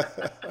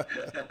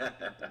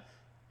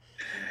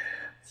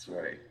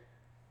right.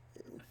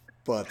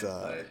 But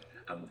I,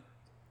 um,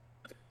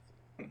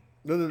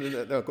 no, no, no,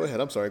 no, no. Go ahead.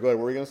 I'm sorry. Go ahead.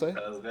 What were you gonna say?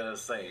 I was gonna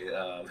say,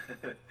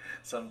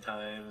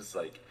 sometimes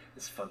like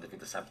it's fun to be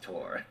the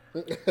saboteur.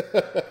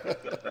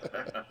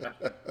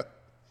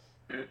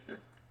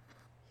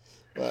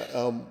 But,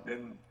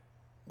 and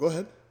go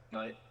ahead.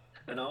 I,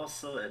 and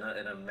also in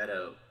a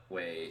meta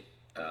way,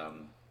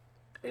 um,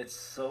 it's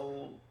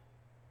so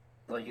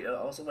like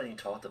also when you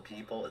talk to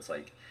people, it's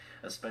like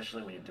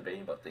especially when you're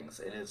debating about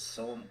things, it is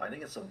so I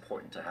think it's so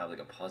important to have like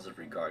a positive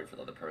regard for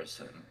the other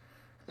person,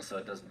 so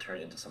it doesn't turn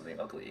into something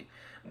ugly.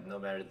 No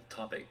matter the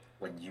topic,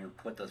 when you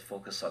put the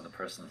focus on the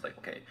person, it's like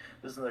okay,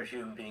 this is another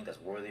human being that's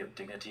worthy of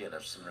dignity and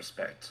of some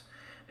respect.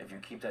 If you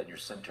keep that in your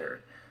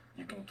center,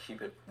 you can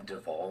keep it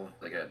devolve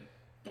like a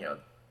you know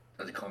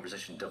the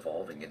conversation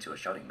devolving into a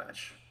shouting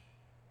match.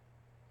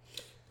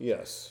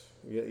 Yes.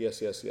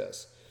 Yes. Yes.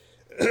 Yes.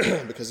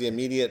 because the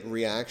immediate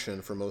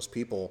reaction for most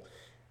people,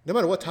 no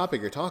matter what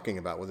topic you're talking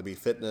about, whether it be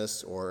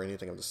fitness or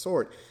anything of the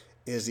sort,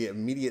 is the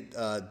immediate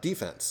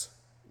defense.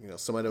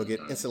 Somebody will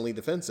get instantly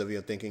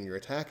defensive, thinking you're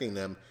attacking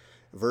them,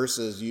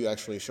 versus you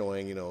actually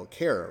showing,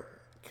 care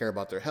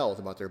about their health,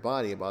 about their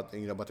body, about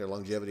their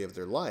longevity of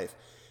their life.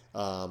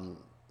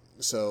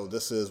 So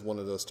this is one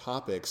of those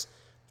topics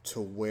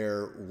to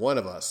where one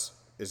of us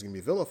is going to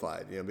be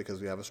vilified, because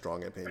we have a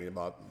strong opinion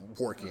about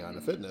working on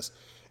the fitness.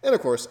 And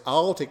of course,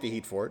 I'll take the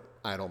heat for it.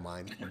 I don't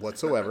mind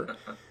whatsoever,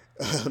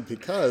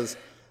 because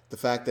the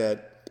fact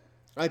that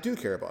I do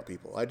care about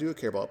people. I do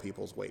care about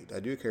people's weight. I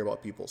do care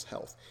about people's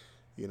health.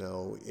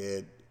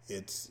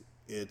 It's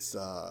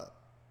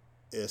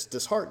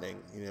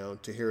disheartening,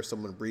 to hear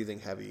someone breathing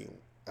heavy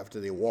after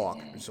they walk,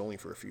 it's only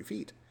for a few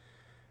feet,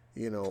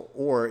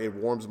 or it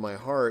warms my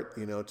heart,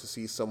 to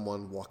see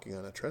someone walking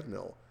on a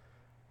treadmill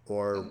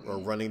or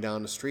running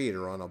down the street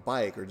or on a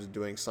bike or just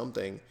doing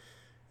something,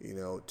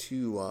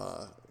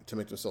 to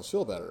make themselves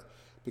feel better.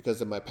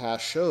 Because in my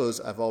past shows,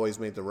 I've always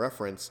made the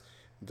reference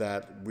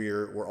that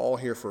we're all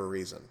here for a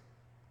reason.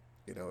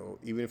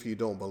 Even if you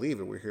don't believe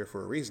it, we're here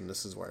for a reason.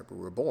 This is why we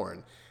were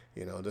born.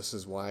 This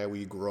is why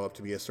we grow up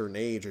to be a certain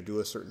age or do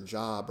a certain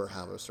job or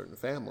have a certain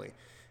family.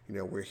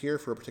 We're here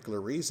for a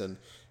particular reason.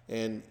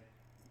 And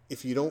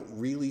if you don't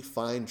really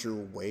find your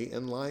way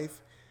in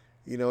life,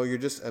 you're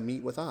just a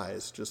meat with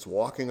eyes, just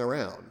walking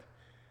around.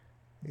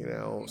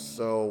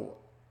 So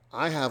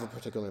I have a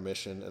particular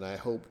mission, and I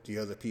hope the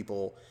other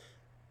people,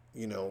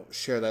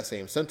 share that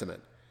same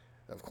sentiment.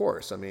 Of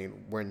course, I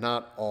mean, we're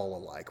not all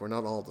alike. We're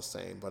not all the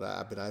same. But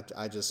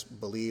I just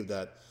believe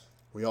that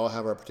we all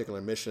have our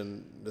particular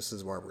mission. This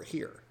is why we're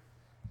here.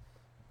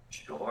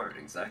 Sure,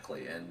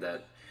 exactly. And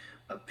that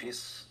a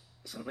piece,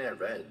 something I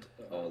read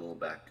a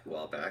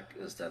while back,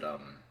 is that I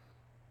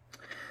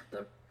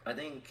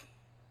think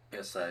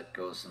that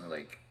goes something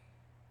like,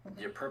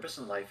 your purpose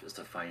in life is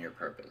to find your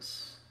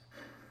purpose.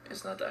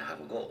 It's not to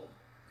have a goal.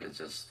 It's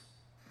just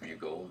you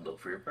go and look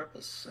for your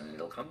purpose, and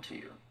it'll come to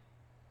you.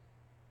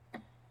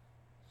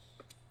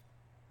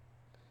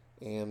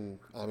 And,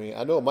 I mean,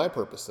 I know what my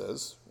purpose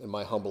is, in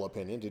my humble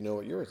opinion. Do you know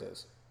what yours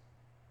is?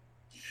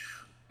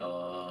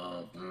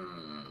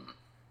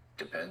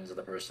 Depends on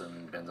the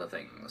person, depends on the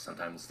thing.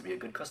 Sometimes it's to be a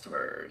good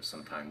customer.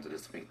 Sometimes it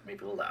is to make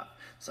people laugh.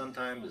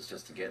 Sometimes it's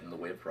just to get in the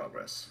way of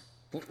progress.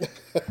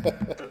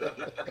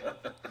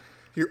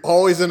 You're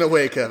always in the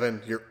way,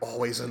 Kevin. You're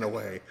always in the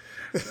way.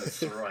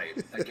 That's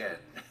right. Again.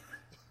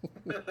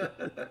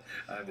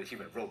 I'm the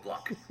human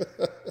roadblock.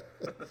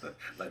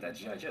 Like that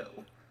G.I. Joe.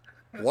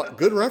 What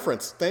good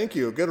reference. Thank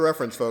you. Good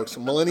reference, folks.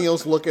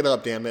 Millennials, look it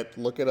up, damn it.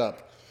 Look it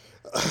up.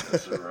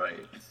 That's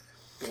right.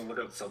 Go look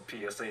up some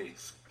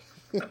PSAs.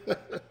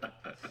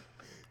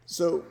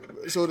 So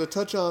to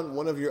touch on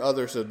one of your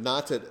others, so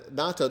not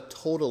to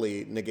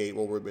totally negate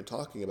what we've been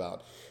talking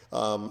about,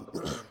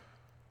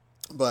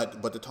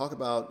 but to talk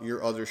about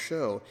your other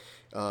show,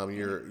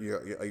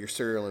 your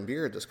Cereal and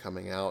Beer that's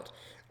coming out.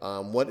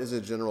 What is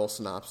a general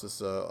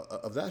synopsis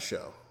of that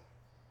show?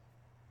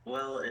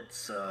 Well,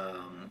 it's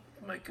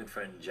my good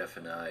friend Jeff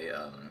and I.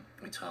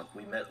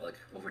 We met like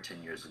over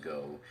 10 years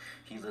ago.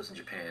 He lives in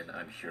Japan.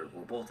 I'm here.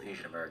 We're both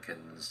Asian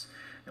Americans,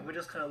 and we're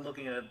just kind of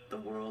looking at the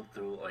world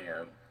through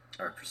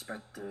our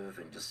perspective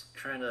and just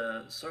trying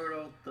to sort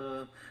out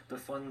the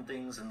fun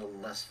things and the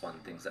less fun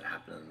things that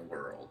happen in the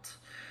world.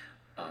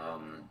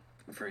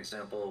 For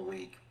example,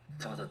 we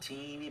talked a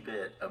teeny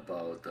bit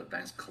about the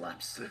bank's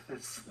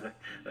collapses that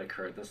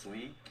occurred this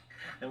week,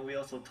 and we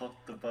also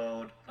talked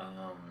about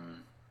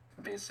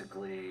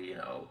basically,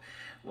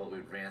 what we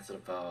ranted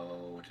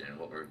about and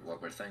what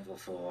we're thankful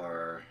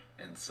for,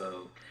 and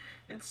so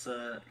it's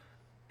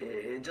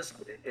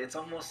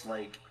almost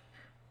like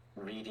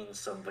reading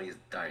somebody's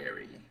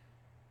diary,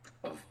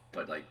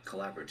 but like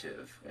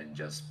collaborative and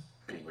just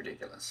being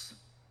ridiculous.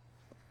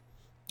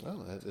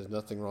 Oh, there's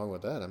nothing wrong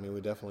with that. I mean,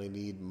 we definitely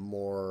need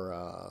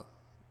more,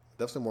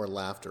 definitely more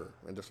laughter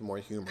and definitely more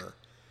humor,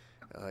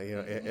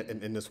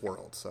 in this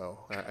world. So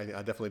I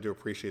definitely do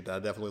appreciate that. I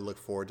definitely look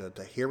forward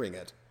to hearing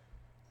it.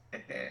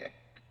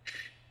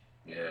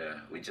 Yeah,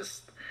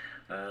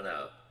 I don't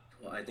know.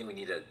 Well, I think we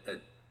need a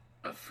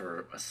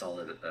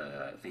solid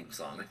theme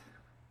song.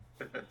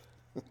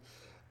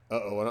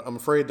 Uh-oh, I'm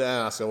afraid to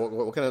ask.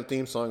 What kind of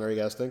theme song are you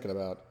guys thinking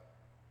about?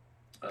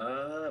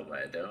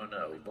 I don't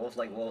know. We both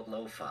like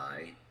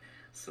lo-fi,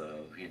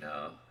 so,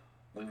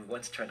 we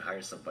once tried to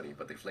hire somebody,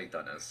 but they flaked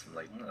on us. I'm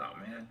like, no,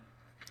 man.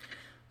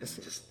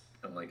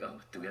 I'm like, oh,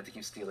 do we have to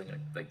keep stealing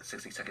like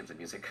 60 seconds of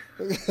music?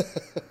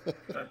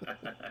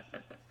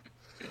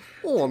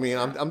 Oh, I mean,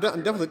 I'm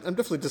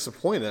definitely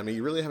disappointed. I mean,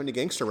 you really have any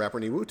gangster rap or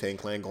any Wu-Tang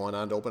Clan going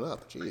on to open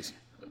up? Jeez.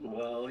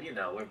 Well,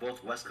 we're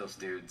both West Coast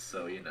dudes,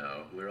 so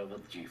we're all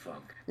about the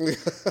G-Funk. Yeah.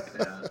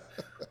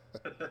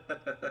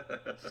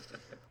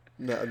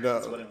 No.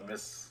 That's what I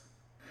miss.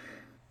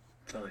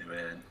 Tell me,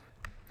 man.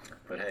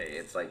 But hey,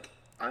 it's like,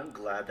 I'm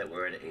glad that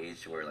we're at an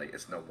age where like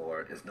it's no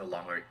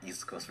longer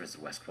East Coast versus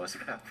West Coast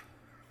rap.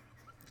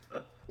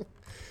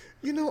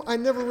 I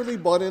never really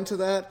bought into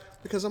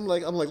that because I'm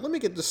like, let me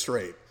get this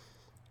straight.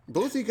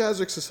 Both of you guys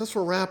are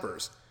successful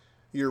rappers.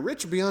 You're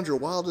rich beyond your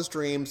wildest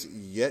dreams,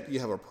 yet you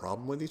have a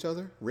problem with each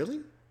other? Really?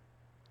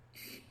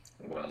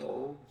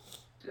 Well,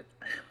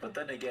 but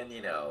then again,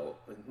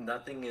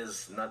 nothing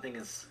is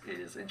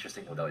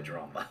interesting without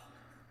drama.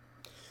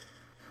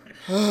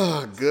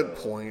 Ah, good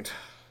So, point.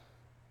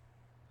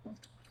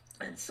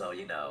 and so,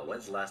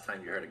 when's the last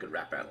time you heard a good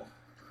rap battle?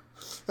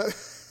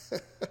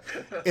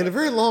 In a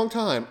very long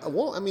time.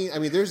 Well, I mean,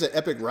 there's an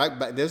epic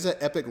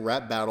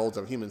rap battles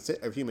of human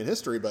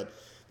history, but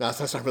no,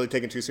 that's not really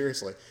taken too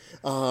seriously.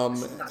 It's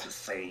not the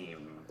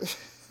same.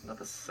 Not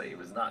the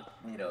same. It's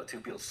not, two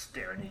people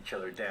staring each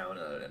other down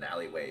in an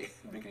alleyway,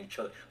 making each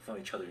other fun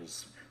of each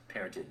other's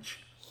parentage.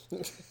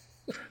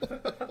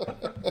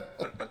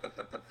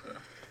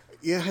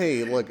 Yeah,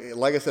 hey, look,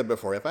 like I said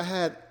before, if I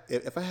had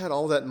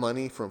all that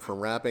money from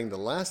rapping, the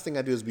last thing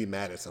I do is be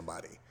mad at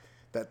somebody.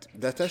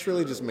 That's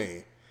really just True.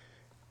 me.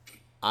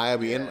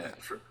 I'd be in Yeah.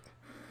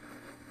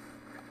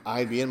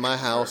 I'd be in my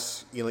For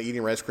house,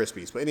 eating Rice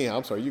Krispies. But anyhow,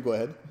 I'm sorry. You go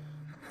ahead.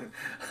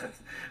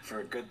 for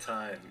a good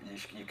time,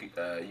 you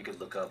could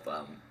look up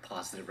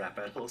positive rap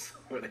battles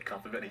where they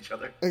compliment each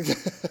other.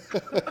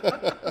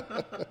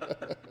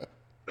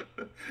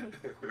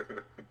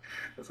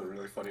 That's a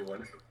really funny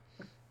one.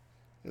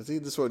 See,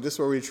 this is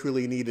what we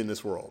truly need in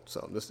this world.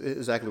 So this is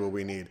exactly what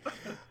we need.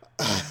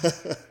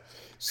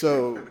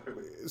 So,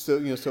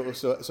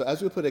 so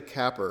as we put a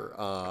capper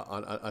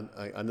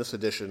on this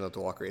edition of the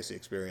Walker AC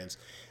Experience,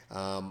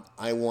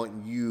 I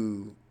want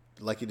you,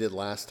 like you did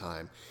last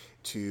time,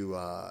 to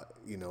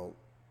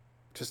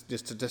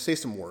just to say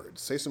some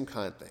words, say some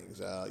kind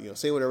things.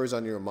 Say whatever's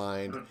on your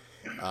mind,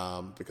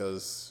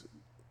 because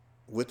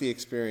with the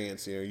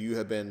experience, you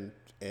have been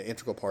an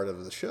integral part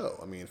of the show.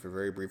 I mean, for a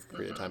very brief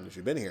period of time that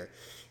you've been here,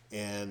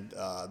 and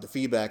the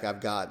feedback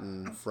I've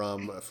gotten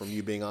from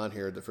you being on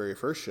here at the very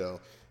first show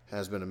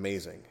has been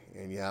amazing.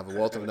 And you have a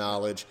wealth of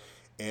knowledge,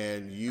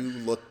 and you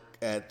look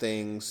at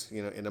things,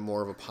 in a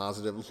more of a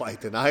positive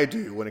light than I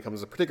do when it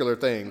comes to particular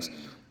things.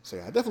 So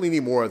yeah, I definitely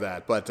need more of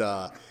that. But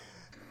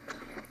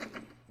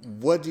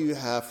what do you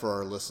have for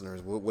our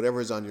listeners? Whatever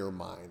is on your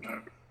mind.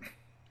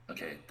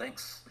 Okay,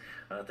 thanks.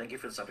 Thank you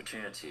for this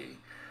opportunity.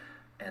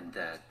 And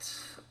that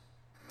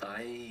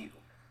I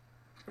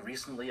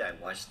recently I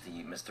watched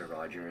the Mr.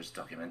 Rogers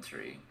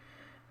documentary,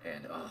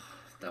 and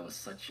that was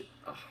such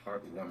a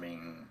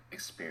heartwarming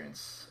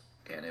experience,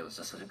 and it was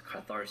just a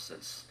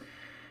catharsis.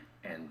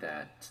 And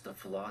that the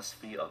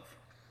philosophy of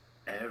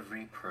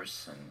every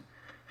person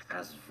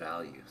has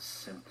value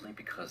simply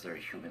because they're a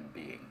human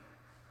being.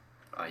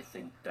 I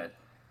think that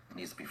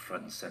needs to be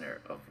front and center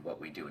of what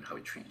we do and how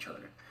we treat each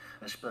other,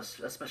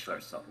 especially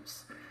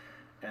ourselves.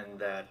 And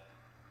that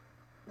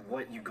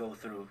what you go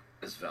through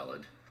is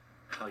valid,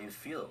 how you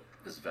feel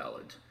is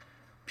valid.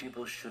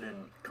 People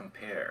shouldn't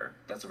compare.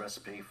 That's a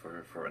recipe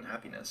for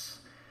unhappiness.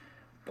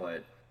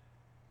 But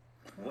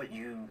what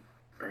you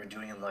are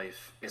doing in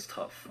life is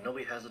tough.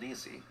 Nobody has it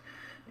easy.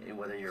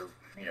 Whether you're,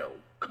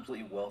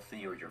 completely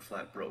wealthy or you're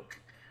flat broke,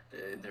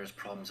 there's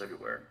problems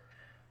everywhere.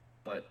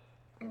 But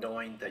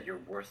knowing that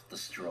you're worth the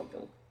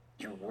struggle,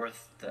 you're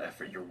worth the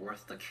effort, you're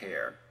worth the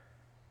care,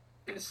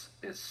 is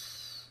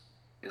is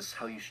is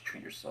how you should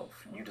treat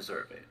yourself. You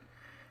deserve it.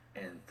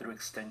 And through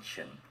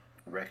extension,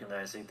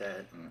 recognizing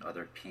that in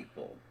other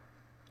people,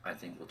 I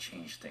think will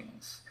change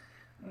things.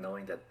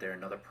 Knowing that they're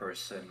another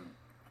person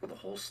with a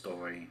whole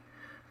story,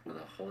 with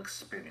a whole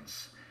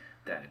experience,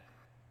 that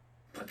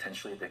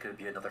potentially they could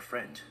be another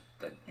friend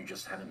that you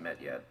just haven't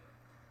met yet.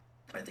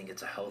 I think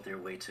it's a healthier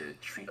way to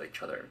treat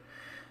each other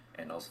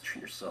and also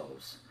treat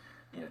yourselves.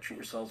 Treat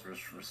yourselves with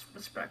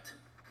respect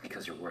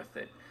because you're worth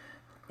it.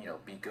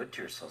 Be good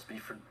to yourselves, be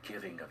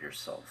forgiving of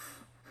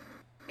yourself.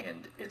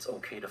 And it's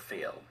okay to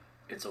fail.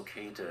 It's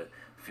okay to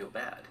feel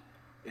bad.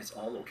 It's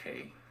all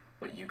okay,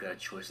 but you got a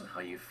choice in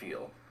how you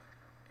feel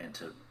and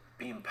to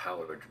be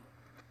empowered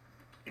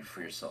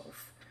for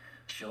yourself.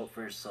 Show up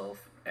for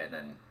yourself, and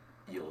then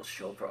you'll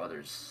show up for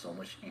others so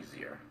much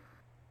easier.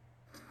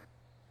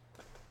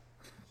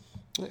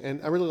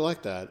 And I really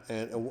like that.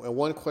 And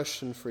one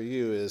question for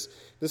you is: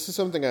 this is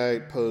something I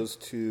pose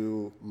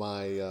to my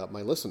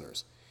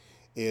listeners.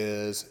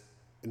 Is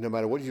no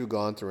matter what you've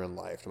gone through in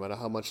life, no matter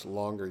how much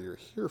longer you're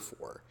here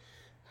for,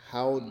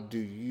 how do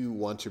you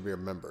want to be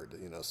remembered?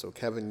 So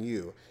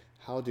Kevin,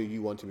 how do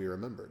you want to be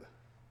remembered?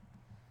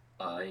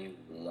 I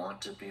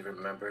want to be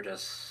remembered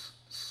as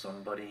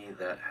somebody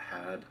that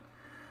had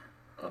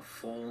a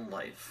full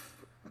life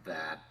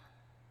that,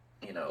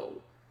 you know,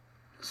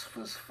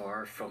 was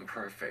far from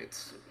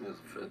perfect, was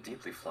a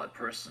deeply flawed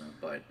person,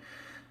 but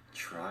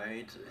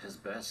tried his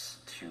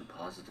best to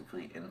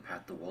positively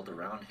impact the world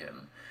around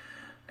him,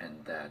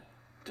 and that,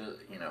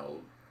 you know,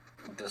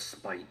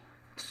 despite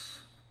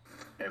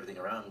everything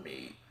around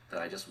me,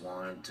 that I just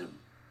wanted to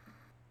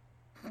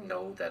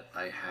know that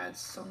I had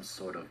some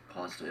sort of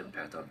positive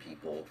impact on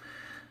people,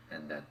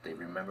 and that they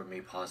remember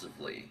me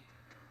positively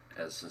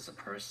as a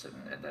person,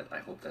 and that I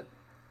hope that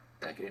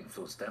that could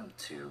influence them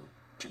to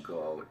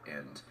go out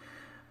and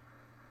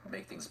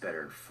make things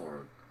better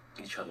for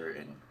each other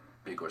in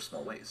big or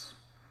small ways.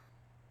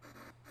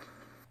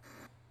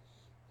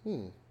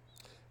 And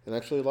I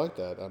actually like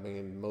that. I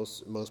mean,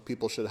 most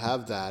people should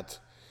have that.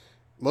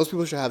 Most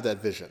people should have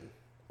that vision.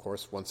 Of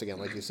course, once again,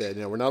 like you said,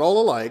 we're not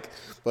all alike,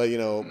 but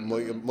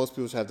most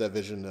people should have that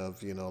vision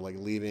of like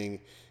leaving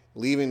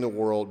the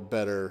world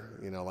better,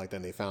 like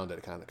than they found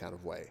it, kind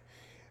of way.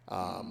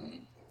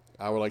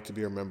 I would like to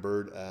be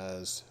remembered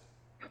as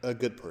a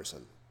good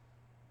person,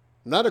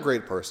 not a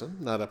great person,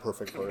 not a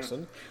perfect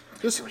person,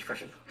 just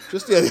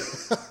yeah,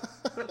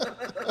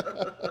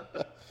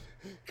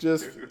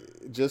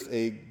 just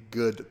a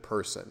good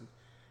person.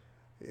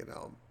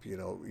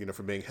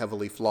 For being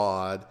heavily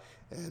flawed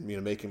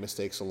and making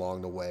mistakes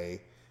along the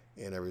way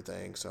and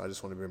everything. So I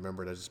just want to be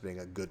remembered as just being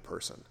a good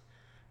person.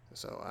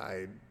 So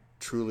I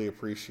truly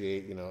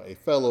appreciate a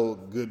fellow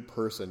good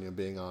person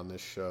being on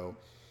this show,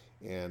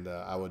 and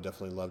I would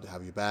definitely love to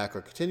have you back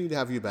or continue to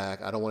have you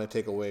back. I don't want to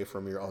take away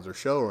from your other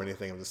show or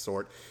anything of the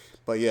sort,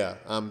 but yeah,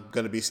 I'm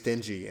going to be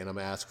stingy and I'm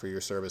going to ask for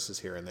your services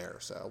here and there,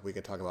 so we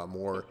can talk about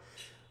more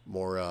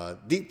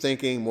deep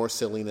thinking, more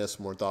silliness,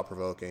 more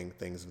thought-provoking,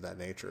 things of that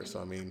nature. So,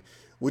 I mean,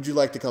 would you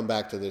like to come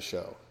back to this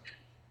show?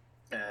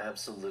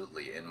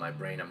 Absolutely. In my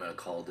brain, I'm going to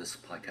call this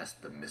podcast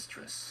The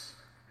Mistress.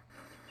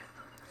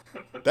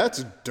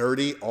 That's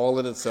dirty all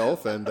in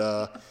itself, and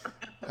I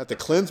have to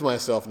cleanse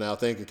myself now.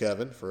 Thank you,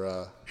 Kevin,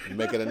 for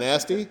making it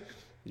nasty.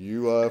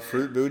 You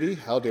fruit booty,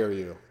 how dare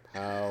you?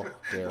 How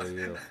dare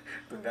you?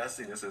 The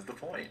nastiness is the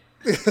point.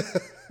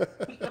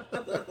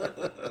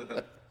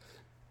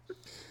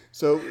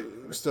 So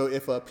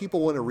if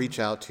people want to reach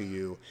out to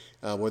you,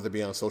 whether it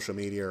be on social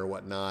media or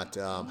whatnot,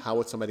 how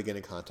would somebody get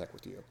in contact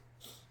with you?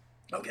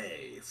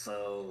 Okay,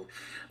 so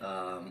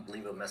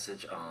leave a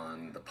message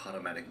on the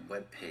Podomatic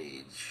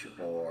webpage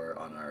or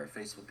on our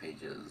Facebook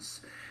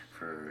pages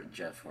for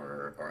Jeff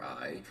or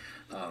I.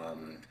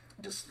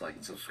 Just like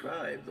and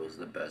subscribe. Those are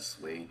the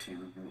best way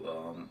to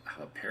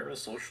have a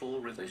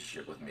parasocial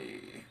relationship with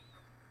me.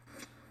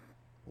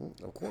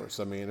 Of course.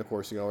 I mean, of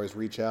course, you always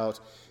reach out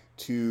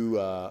to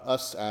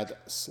us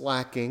at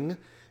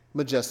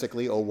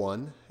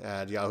slackingmajestically01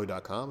 at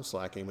yahoo.com,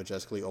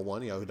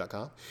 slackingmajestically01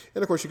 yahoo.com.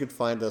 And of course, you can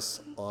find us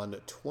on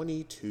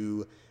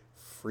 22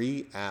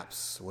 free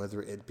apps,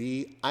 whether it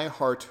be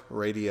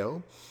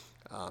iHeartRadio,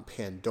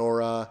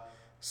 Pandora,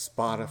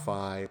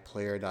 Spotify,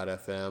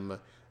 Player.fm,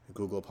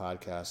 Google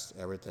Podcasts,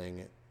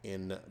 everything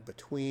in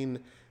between.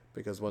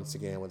 Because once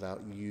again,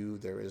 without you,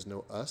 there is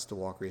no us. The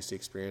Walker AC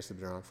Experience has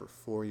been around for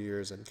 4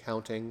 years and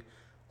counting.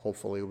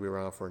 Hopefully, we'll be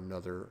around for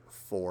another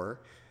 4.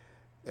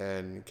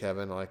 And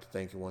Kevin, I'd like to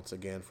thank you once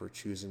again for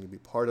choosing to be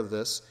part of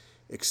this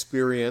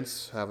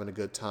experience, having a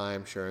good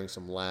time, sharing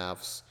some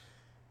laughs.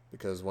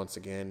 Because once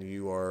again,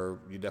 you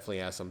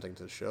definitely add something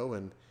to the show,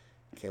 and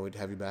can't wait to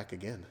have you back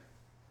again.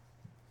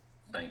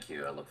 Thank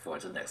you. I look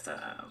forward to the next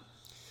time.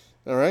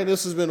 All right,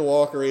 this has been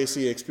Walker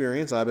AC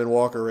Experience. I've been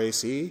Walker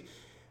AC.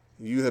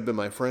 You have been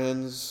my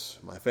friends,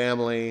 my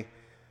family,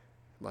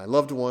 my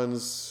loved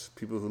ones,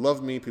 people who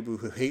love me, people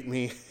who hate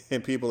me,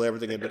 and people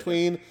everything in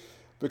between.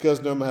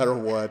 Because no matter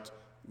what,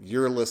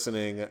 you're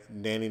listening,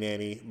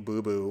 nanny,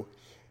 boo-boo.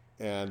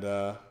 And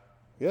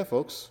yeah,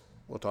 folks,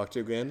 we'll talk to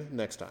you again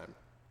next time.